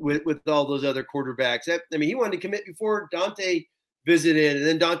with all those other quarterbacks. I mean, he wanted to commit before Dante visited, and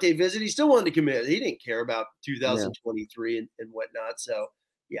then Dante visited. He still wanted to commit. He didn't care about 2023 and whatnot. So,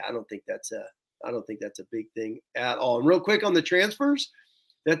 I don't think that's a big thing at all. And real quick on the transfers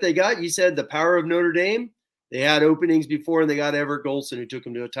that they got, you said the power of Notre Dame. They had openings before, and they got Everett Golson, who took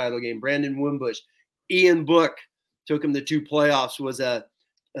them to a title game. Brandon Wimbush, Ian Book took them to 2 playoffs, was a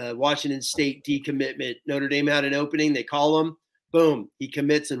Washington State decommitment. Notre Dame had an opening. They call him. Boom. He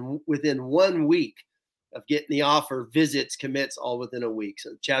commits, and within 1 week of getting the offer, visits, commits all within a week.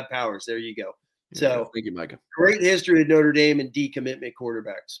 So Chad Powers, there you go. Yeah, so thank you, Micah. Great history of Notre Dame and decommitment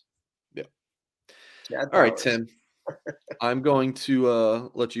quarterbacks. Yeah. Chad All right, Powers. Tim. I'm going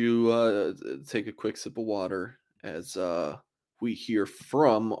to let you take a quick sip of water as we hear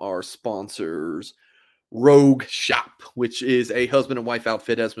from our sponsors, Rogue Shop, which is a husband and wife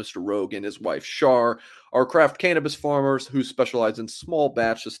outfit, as Mr. Rogue and his wife Shar are craft cannabis farmers who specialize in small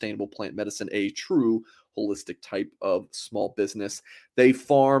batch sustainable plant medicine, a true holistic type of small business. They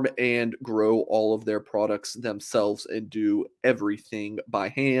farm and grow all of their products themselves and do everything by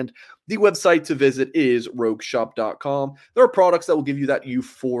hand. The website to visit is rogueshop.com. There are products that will give you that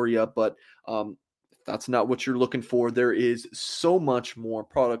euphoria, but if that's not what you're looking for, there is so much more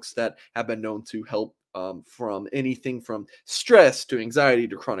products that have been known to help from anything from stress to anxiety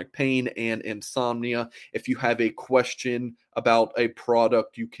to chronic pain and insomnia. If you have a question about a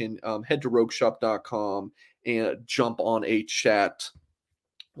product, you can head to rogueshop.com and jump on a chat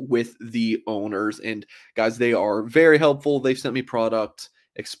with the owners. And guys, they are very helpful. They've sent me product,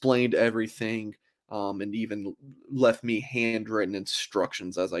 explained everything, and even left me handwritten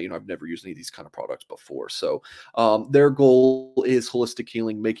instructions, as I've never used any of these kind of products before. So their goal is holistic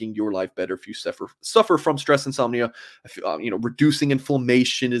healing, making your life better. If you suffer from stress, insomnia, reducing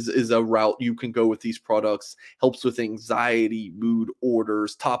inflammation is a route you can go with these products. Helps with anxiety, mood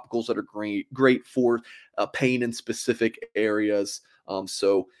orders, topicals that are great for pain in specific areas.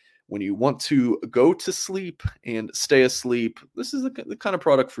 So when you want to go to sleep and stay asleep, this is the kind of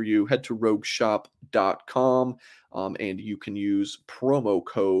product for you. Head to rogueshop.com and you can use promo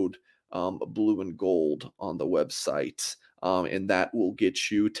code blue and gold on the website. And that will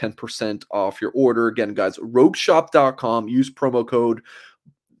get you 10% off your order. Again, guys, rogueshop.com. Use promo code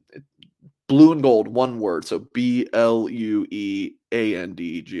blue and gold, one word. So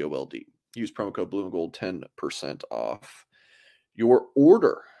BLUEANDGOLD. Use promo code blue and gold, 10% off your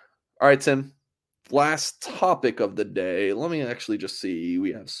order. All right, Tim, last topic of the day. Let me actually just see.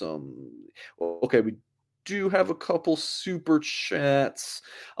 We have we do have a couple super chats.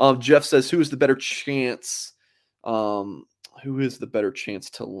 Jeff says, who is the better chance to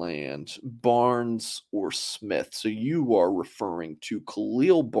land, Barnes or Smith? So you are referring to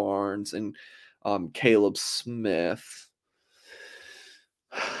Khalil Barnes and Caleb Smith.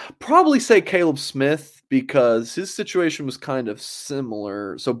 Probably say Caleb Smith because his situation was kind of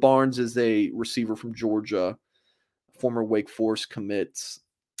similar. So Barnes is a receiver from Georgia, former Wake Forest commit,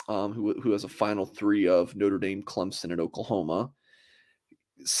 who has a final 3 of Notre Dame, Clemson, and Oklahoma.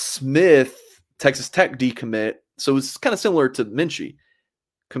 Smith, Texas Tech decommit. So it's kind of similar to Minchey.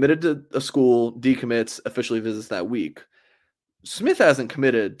 Committed to a school, decommits, officially visits that week. Smith hasn't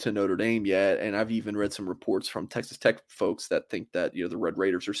committed to Notre Dame yet, and I've even read some reports from Texas Tech folks that think that the Red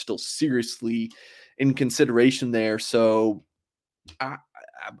Raiders are still seriously in consideration there. So,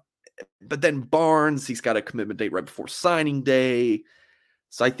 but then Barnes, he's got a commitment date right before signing day,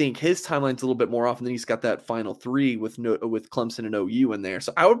 so I think his timeline's a little bit more off, and then he's got that final 3 with Clemson and OU in there.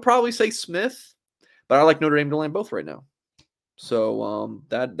 So I would probably say Smith, but I like Notre Dame to land both right now. So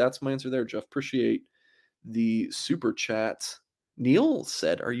that's my answer there, Jeff. Appreciate the super chat. Neil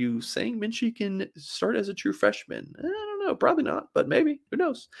said, are you saying Minchey can start as a true freshman? I don't know. Probably not, but maybe. Who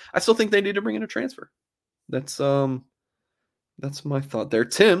knows? I still think they need to bring in a transfer. That's my thought there.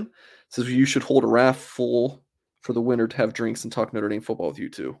 Tim says you should hold a raffle for the winner to have drinks and talk Notre Dame football with you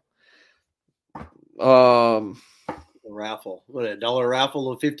too. A raffle. What, $1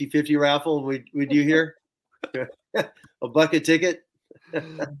 raffle, a 50-50 raffle would you hear? A bucket ticket?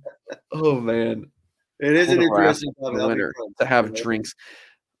 Oh, man. It is an interesting winner to have drinks.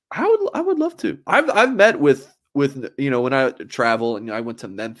 I would love to. I've met with when I travel, and I went to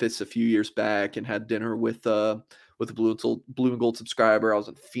Memphis a few years back and had dinner with a Blue and Gold subscriber. I was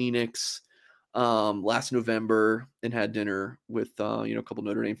in Phoenix last November and had dinner with a couple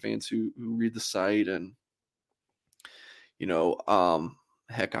Notre Dame fans who read the site, and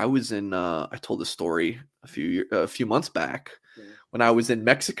heck, I was in I told this story a few months back when I was in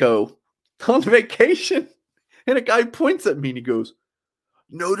Mexico on vacation, and a guy points at me and he goes,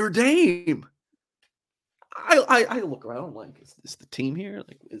 Notre Dame. I look around, I'm like, is the team here?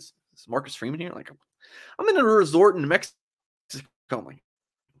 Like, is Marcus Freeman here? Like, I'm in a resort in Mexico. I'm like,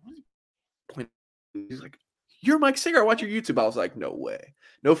 what? He's like, you're Mike Singer. I watch your YouTube. I was like, no way.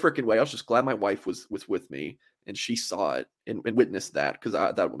 No freaking way. I was just glad my wife was with me and she saw it and witnessed that, because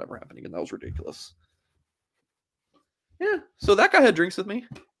that will never happen again. That was ridiculous. Yeah. So that guy had drinks with me.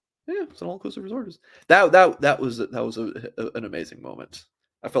 Yeah, it's an all-inclusive resort. That was an amazing moment.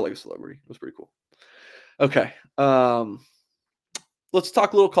 I felt like a celebrity. It was pretty cool. Okay. Let's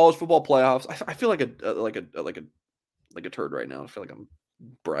talk a little college football playoffs. I feel like a turd right now. I feel like I'm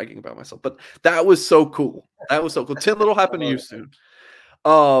bragging about myself, but that was so cool. That was so cool. Tim, it'll happen to you soon.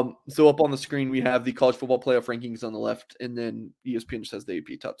 So up on the screen we have the college football playoff rankings on the left, and then ESPN just has the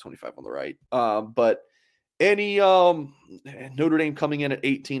AP top 25 on the right. But any Notre Dame coming in at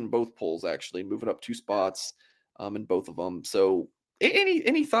 18 in both polls, actually moving up 2 spots in both of them. So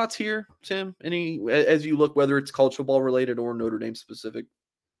any thoughts here, Tim? Any as you look, whether it's college football related or Notre Dame specific?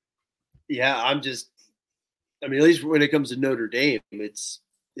 Yeah, at least when it comes to Notre Dame, it's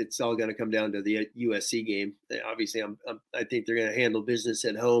all going to come down to the USC game. Obviously, I think they're going to handle business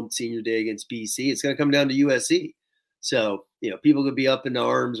at home, senior day against BC. It's going to come down to USC. So, people could be up in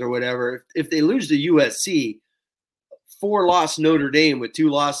arms or whatever. If they lose to USC, 4-loss Notre Dame with 2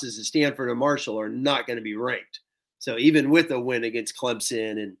 losses to Stanford and Marshall are not going to be ranked. So even with a win against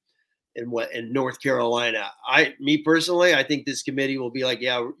Clemson and North Carolina, me personally, I think this committee will be like,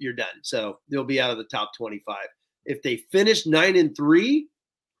 yeah, you're done. So they'll be out of the top 25. If they finish 9-3,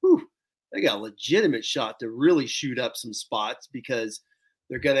 they got a legitimate shot to really shoot up some spots, because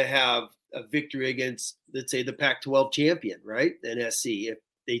they're going to have a victory against, let's say, the Pac-12 champion, right? NSC, if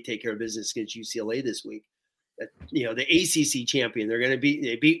they take care of business against UCLA this week. The ACC champion,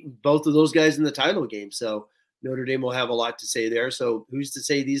 they beat both of those guys in the title game. So Notre Dame will have a lot to say there. So who's to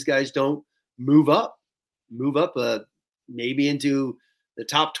say these guys don't move up maybe into the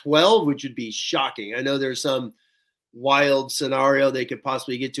top 12, which would be shocking. I know there's some wild scenario they could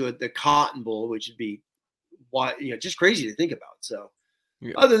possibly get to at the Cotton Bowl, which would be just crazy to think about. So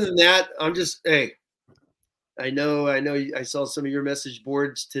other than that, I'm just, hey, I know I saw some of your message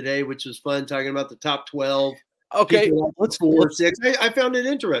boards today, which was fun, talking about the top 12. Okay, let's 4-6. I found it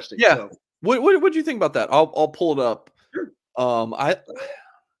interesting. Yeah. So. What do you think about that? I'll pull it up. Sure. Let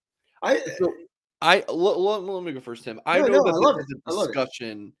me go first, Tim. I know that there's a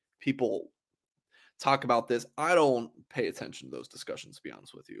discussion. People talk about this. I don't pay attention to those discussions, to be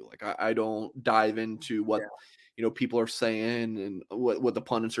honest with you. Like I don't dive into what people are saying and what the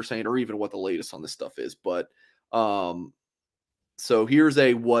pundits are saying, or even what the latest on this stuff is. But so here's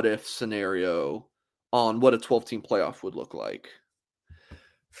a what if scenario on what a 12-team playoff would look like.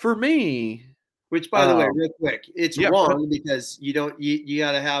 For me, which, by the way, real quick, it's wrong because you got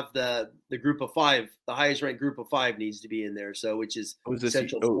to have the group of 5, the highest ranked group of 5 needs to be in there. So, which is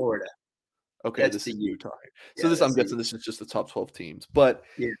Central Florida. Okay, this is Utah. So I'm guessing this is just the top 12 teams, but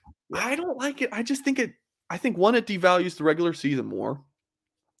I don't like it. I just think it devalues the regular season more.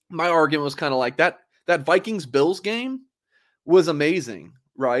 My argument was kind of like that Vikings Bills game was amazing,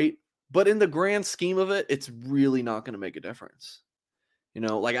 right? But in the grand scheme of it, it's really not going to make a difference.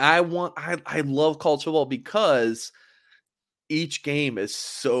 I love college football because each game is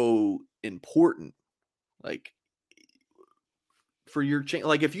so important. Like for your change,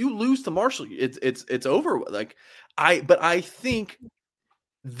 like if you lose to Marshall, it's over. But I think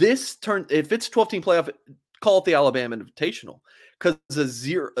this if it's 12-team playoff, call it the Alabama Invitational, because a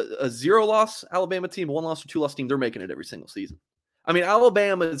zero loss Alabama team, 1 loss or 2 loss team, they're making it every single season. I mean,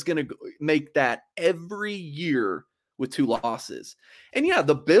 Alabama is going to make that every year with 2 losses. And yeah,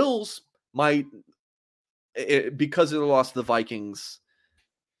 the Bills might, because of the loss to the Vikings,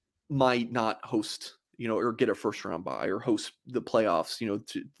 might not host, or get a first round bye or host the playoffs,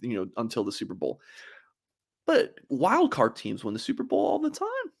 until the Super Bowl. But wild card teams win the Super Bowl all the time.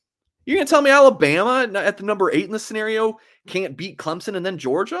 You're going to tell me Alabama at the number 8 in the scenario can't beat Clemson and then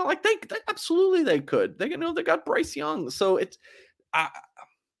Georgia? Like they absolutely they could. They got Bryce Young. So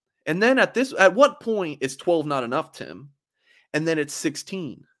and then at what point is 12 not enough, Tim? And then it's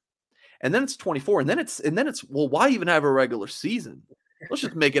 16. And then it's 24. And then it's well, why even have a regular season? Let's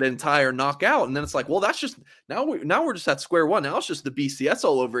just make it an entire knockout. And then it's like, well, that's just now we're just at square one. Now it's just the BCS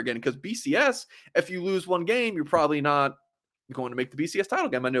all over again. Because BCS, if you lose one game, you're probably not going to make the BCS title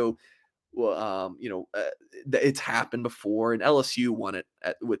game. I know, it's happened before, and LSU won it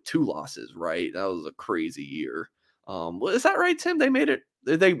with 2 losses, right? That was a crazy year. Is that right, Tim? They made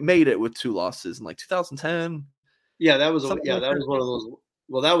it with 2 losses in like 2010. Yeah, that was one of those.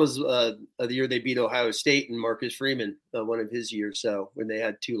 Well, that was the year they beat Ohio State and Marcus Freeman, one of his years. So when they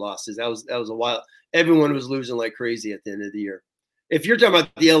had 2 losses, that was a while. Everyone was losing like crazy at the end of the year. If you're talking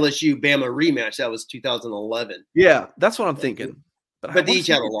about the LSU Bama rematch, that was 2011. Yeah, that's what I'm thinking. But they each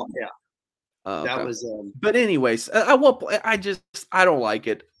had a lot. Yeah, that okay. Was. But anyways, I don't like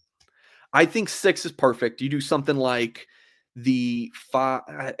it. I think 6 is perfect. You do something like the 5.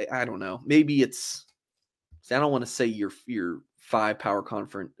 I don't know. Maybe it's I don't want to say your 5 power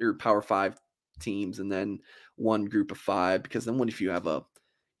conference or Power 5 teams and then one group of 5, because then what if you have a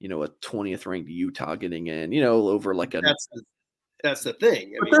 20th ranked Utah getting in, over like a that's the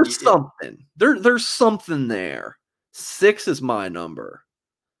thing. But there's something. There's something there. 6 is my number.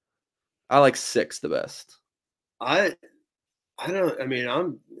 I like 6 the best.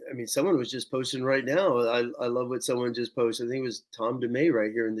 Someone was just posting right now. I love what someone just posted. I think it was Tom DeMay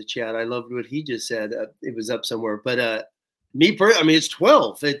right here in the chat. I loved what he just said. It was up somewhere. But it's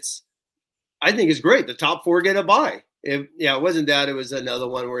 12. I think it's great. The top 4 get a bye. It wasn't that. It was another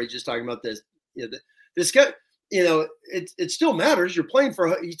one where he's just talking about this. This guy, it still matters. You're playing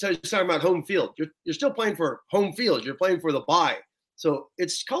for. He's talking about home field. You're still playing for home field. You're playing for the bye. So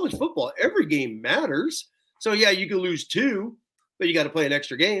it's college football. Every game matters. So yeah, you can lose 2, but you got to play an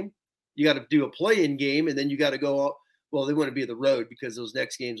extra game. You got to do a play-in game, and then you got to go. Well, they want to be the road because those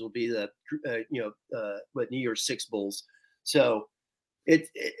next games will be the New Year's 6 bowls. So and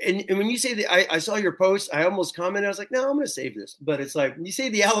when you say I saw your post, I almost commented. I was like, no, I'm going to save this. But it's like when you say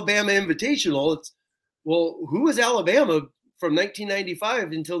the Alabama Invitational, who was Alabama from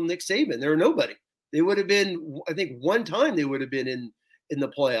 1995 until Nick Saban? They were nobody. They would have been, I think, one time they would have been in the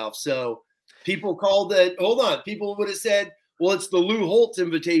playoffs. So people called it. Hold on, people would have said, well, it's the Lou Holtz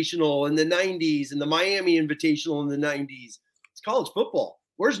Invitational in the 90s and the Miami Invitational in the 90s. It's college football.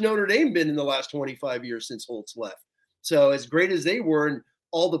 Where's Notre Dame been in the last 25 years since Holtz left? So as great as they were and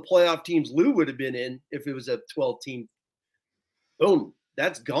all the playoff teams Lou would have been in if it was a 12-team, boom,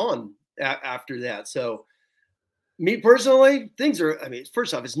 that's gone after that. So me personally,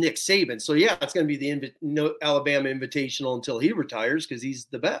 first off, it's Nick Saban. So yeah, it's going to be the Alabama Invitational until he retires because he's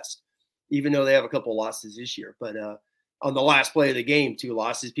the best, even though they have a couple losses this year. But on the last play of the game, 2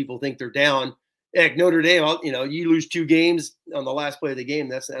 losses. People think they're down. Heck, Notre Dame, you lose 2 games on the last play of the game.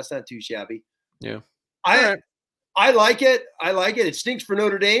 That's not too shabby. Yeah. I like it. It stinks for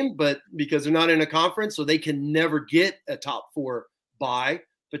Notre Dame, but because they're not in a conference, so they can never get a top 4 bye.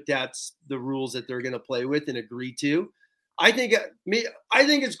 But that's the rules that they're going to play with and agree to. I think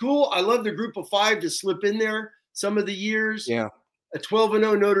it's cool. I love the group of 5 to slip in there some of the years. Yeah. A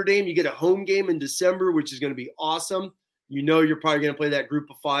 12-0 Notre Dame, you get a home game in December, which is going to be awesome. You're probably going to play that group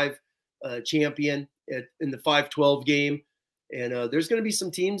of 5 champion in the 5-12 game. And there's going to be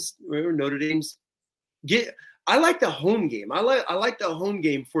some teams where Notre Dame's I like the home game. I like the home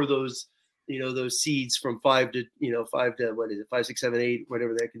game for those, those seeds from 5 to 5 to what is it, 5, 6, 7, 8,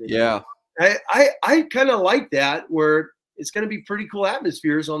 whatever that can be. Yeah. I kind of like that where it's going to be pretty cool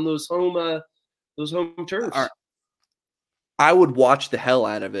atmospheres on those home turfs. I would watch the hell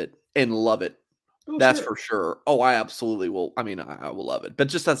out of it and love it. Oh, that's sure. for sure. Oh, I absolutely will. I will love it. But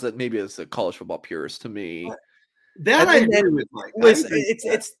just as a college football purist to me. That I agree with, Mike. Listen,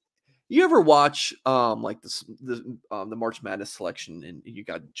 it's you ever watch the March Madness selection and you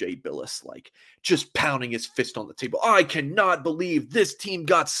got Jay Billis like just pounding his fist on the table. I cannot believe this team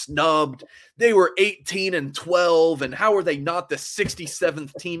got snubbed. They were 18-12, and how are they not the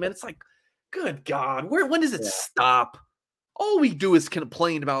 67th team? And it's like, good God, when does it stop? All we do is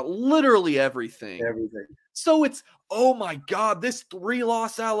complain about literally everything. So it's, oh my God, this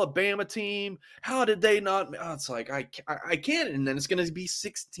 3-loss Alabama team. How did they not? Oh, it's like, I can't. And then it's going to be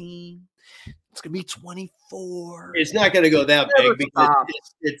 16. It's going to be 24. It's not going to go that big because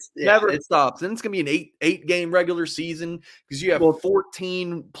it never stops. And it's going to be an 8-game regular season because you have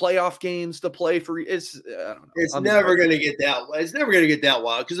 14 playoff games to play for. I don't know. It's never going to get that. It's never going to get that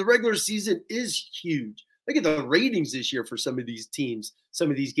wild because the regular season is huge. Look at the ratings this year for some of these teams,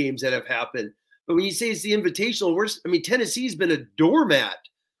 some of these games that have happened. But when you say it's the Invitational, Tennessee's been a doormat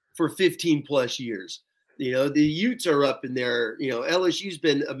for 15 plus years. The Utes are up in there. LSU's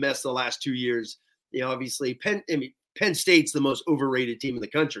been a mess the last 2 years. Obviously Penn State's the most overrated team in the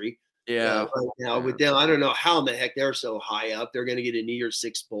country. Yeah. Right now with them, I don't know how in the heck they're so high up. They're going to get a New Year's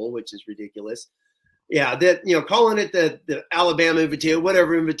 6 bowl, which is ridiculous. Yeah, that calling it the Alabama Invitational,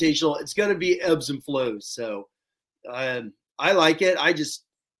 whatever Invitational, it's going to be ebbs and flows. So I like it. I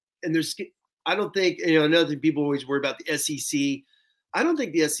don't think another thing people always worry about the SEC. I don't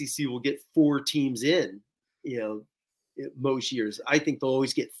think the SEC will get 4 teams in. Most years. I think they'll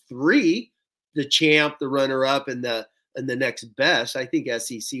always get 3: the champ, the runner-up, and the next best. I think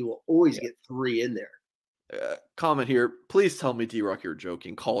SEC will always get 3 in there. Comment here. Please tell me, D-Rock, you're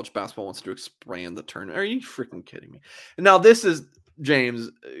joking. College basketball wants to expand the tournament. Are you freaking kidding me? And now this is James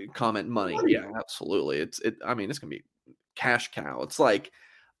comment money. Yeah, absolutely. It's going to be cash cow. It's like,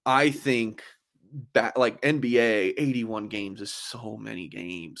 I think like NBA 81 games is so many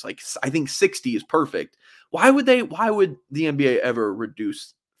games. Like I think 60 is perfect. Why would the NBA ever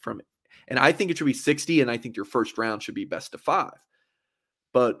reduce from it? And I think it should be 60, and I think your first round should be best of 5.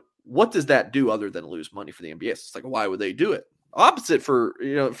 But what does that do other than lose money for the MBS? It's like, why would they do it? Opposite for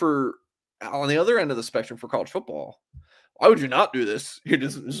on the other end of the spectrum for college football. Why would you not do this?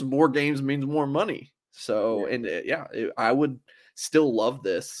 Just more games means more money. So, I would still love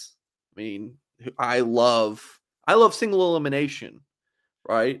this. I mean, I love single elimination,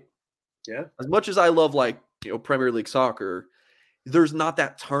 right? Yeah. As much as I love Premier League soccer, there's not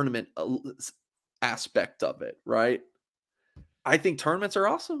that tournament aspect of it, right? I think tournaments are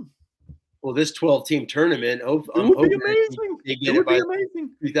awesome. Well, this 12-team tournament, I'm hoping amazing. They get it by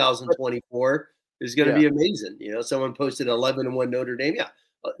 2024 is going to be amazing. Someone posted 11-1 Notre Dame. Yeah,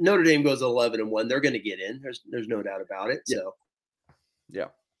 Notre Dame goes 11-1. They're going to get in. There's no doubt about it. So,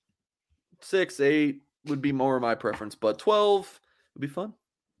 6, 8 would be more of my preference, but 12 would be fun.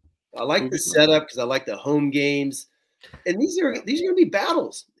 I like the setup because I like the home games, and these are going to be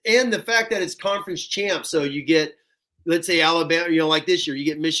battles, and the fact that it's conference champs. So you get, let's say Alabama, like this year, you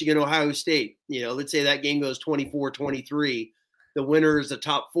get Michigan, Ohio State. Let's say that game goes 24-23. The winner is the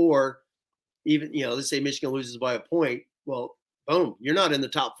top 4. Even, let's say Michigan loses by a point. Well, boom, you're not in the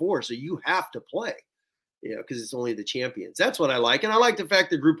top 4, so you have to play, because it's only the champions. That's what I like. And I like the fact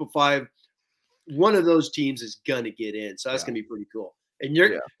that group of 5, one of those teams is going to get in. So that's going to be pretty cool. And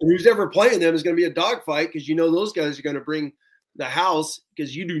and who's ever playing them is going to be a dogfight because those guys are going to bring the house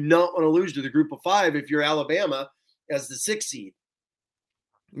because you do not want to lose to the group of 5 if you're Alabama as the 6th seed.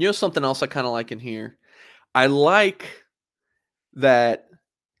 Something else I kind of like in here. I like that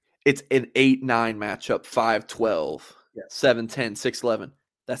it's an 8-9 matchup, 5-12, 7-10, 6-11.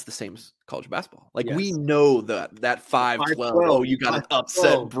 That's the same as college basketball. We know that 5-12. Oh, you got an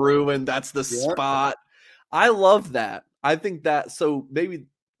upset brewing. That's the spot. I love that. I think that, so maybe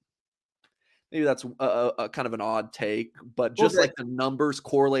that's a kind of an odd take, but just the numbers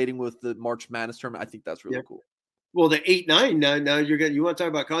correlating with the March Madness tournament, I think that's really cool. Well, the 8-9 now you want to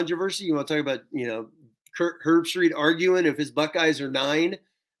talk about controversy? You want to talk about Kurt Herbstreit arguing if his Buckeyes are 9,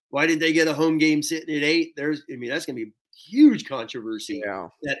 why did they get a home game sitting at 8? That's going to be huge controversy. Yeah,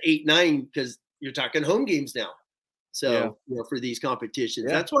 that 8-9 because you're talking home games now. So for these competitions,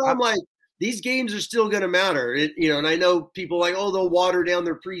 that's why I'm like, these games are still going to matter. And I know people they'll water down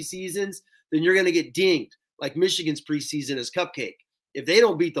their preseasons. Then you're going to get dinged. Like Michigan's preseason is cupcake. If they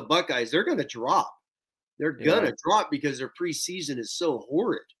don't beat the Buckeyes, they're going to drop. They're going to drop because their preseason is so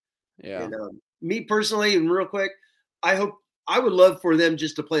horrid. Yeah. And, me personally, and real quick, I would love for them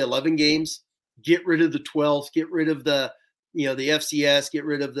just to play 11 games, get rid of the 12s, get rid of the FCS, get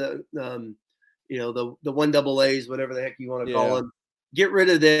rid of the 1AAs, whatever the heck you want to call them. Get rid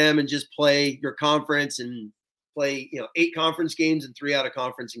of them and just play your conference and play, 8 conference games and 3 out of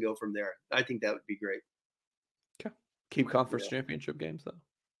conference and go from there. I think that would be great. Okay. Keep conference championship games though.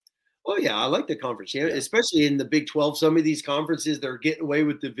 Oh yeah, I like the conference, especially in the Big 12. Some of these conferences, they're getting away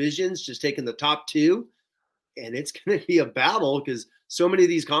with divisions, just taking the top 2, and it's going to be a battle because so many of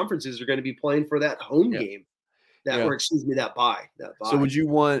these conferences are going to be playing for that home game, that bye. So would you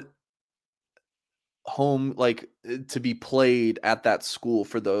want home to be played at that school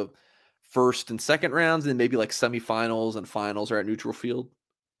for the first and second rounds, and maybe semifinals and finals are at neutral field?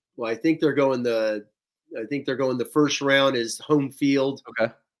 Well, I think they're going the first round is home field.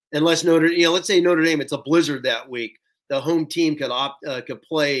 Okay. Unless let's say Notre Dame, it's a blizzard that week, the home team could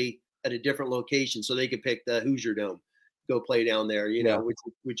play at a different location, so they could pick the Hoosier Dome, go play down there, which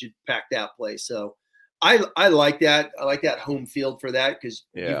would pack that place. So I like that. I like that home field for that because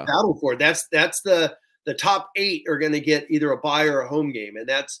you battle for it. That's the top 8 are going to get either a bye or a home game, and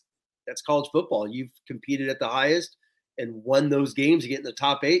that's college football. You've competed at the highest and won those games to get in the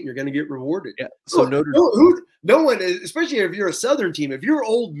top 8, and you're going to get rewarded. Yeah. So no one, especially if you're a Southern team, if you're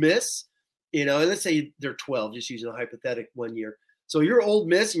Ole Miss, and let's say they're 12, just using a hypothetical 1 year. So you're Ole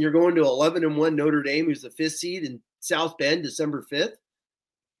Miss and you're going to 11-1 Notre Dame, who's the 5th seed in South Bend, December 5th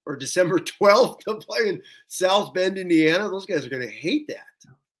or December 12th to play in South Bend, Indiana. Those guys are going to hate that.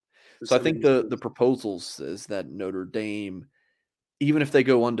 So I think the proposals is that Notre Dame, even if they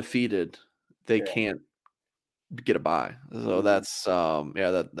go undefeated, they can't get a bye. So that's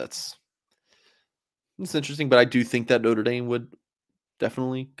it's interesting, but I do think that Notre Dame would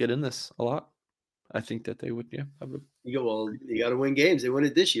definitely get in this a lot. I think that they would, you got to win games. They won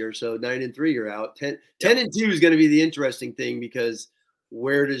it this year, so 9-3, you're out. 10-2 is going to be the interesting thing because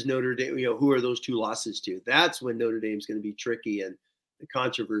where does Notre Dame? Who are those 2 losses to? That's when Notre Dame's going to be tricky, and the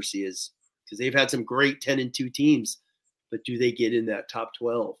controversy is because they've had some great 10-2 teams, but do they get in that top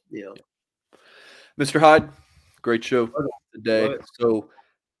 12? Mr. Hyde, great show today. So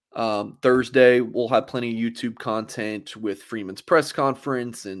Thursday, we'll have plenty of YouTube content with Freeman's press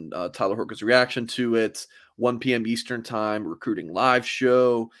conference and Tyler Horker's reaction to it. 1 p.m. Eastern time, recruiting live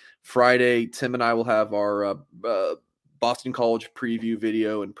show. Friday, Tim and I will have our Boston College preview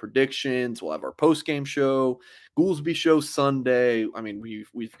video and predictions. We'll have our post-game show, Goolsby show Sunday. I mean,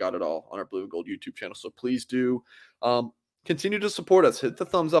 we've got it all on our Blue and Gold YouTube channel, so please do continue to support us. Hit the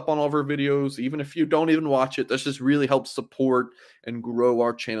thumbs up on all of our videos, even if you don't even watch it. This just really helps support and grow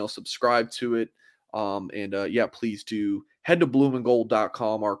our channel. Subscribe to it. Please do head to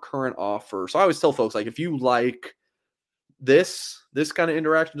blueandgold.com, our current offer. So I always tell folks, like, if you like this kind of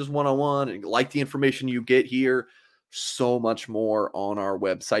interaction, just one-on-one, and like the information you get here, so much more on our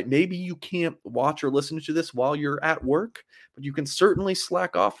website. Maybe you can't watch or listen to this while you're at work, but you can certainly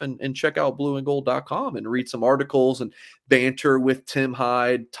slack off and check out blueandgold.com and read some articles and banter with Tim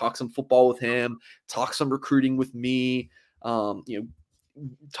Hyde, talk some football with him, talk some recruiting with me,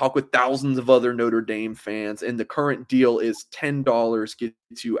 talk with thousands of other Notre Dame fans. And the current deal is $10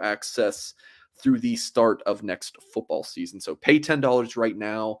 gets you access through the start of next football season. So pay $10 right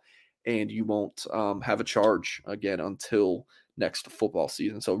now, and you won't have a charge again until next football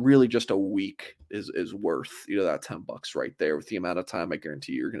season. So really just a week is worth, that $10 right there with the amount of time I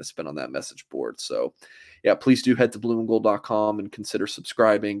guarantee you're going to spend on that message board. So yeah, please do head to blueandgold.com and consider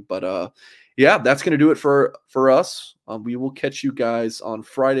subscribing. But that's going to do it for us. We will catch you guys on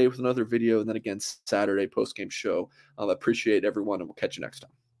Friday with another video, and then again Saturday post-game show. I appreciate everyone, and we'll catch you next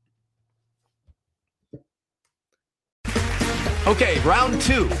time. Okay, round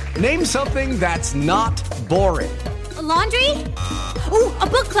 2. Name something that's not boring. A laundry? Ooh, a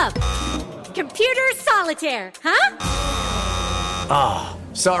book club. Computer solitaire, huh? Ah,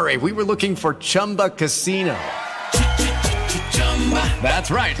 sorry, we were looking for Chumba Casino.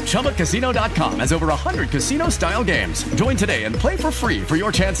 That's right, ChumbaCasino.com has over 100 casino-style games. Join today and play for free for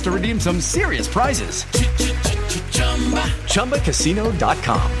your chance to redeem some serious prizes.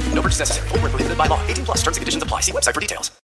 ChumbaCasino.com. No purchase necessary. Void where prohibited by law. 18+ terms and conditions apply. See website for details.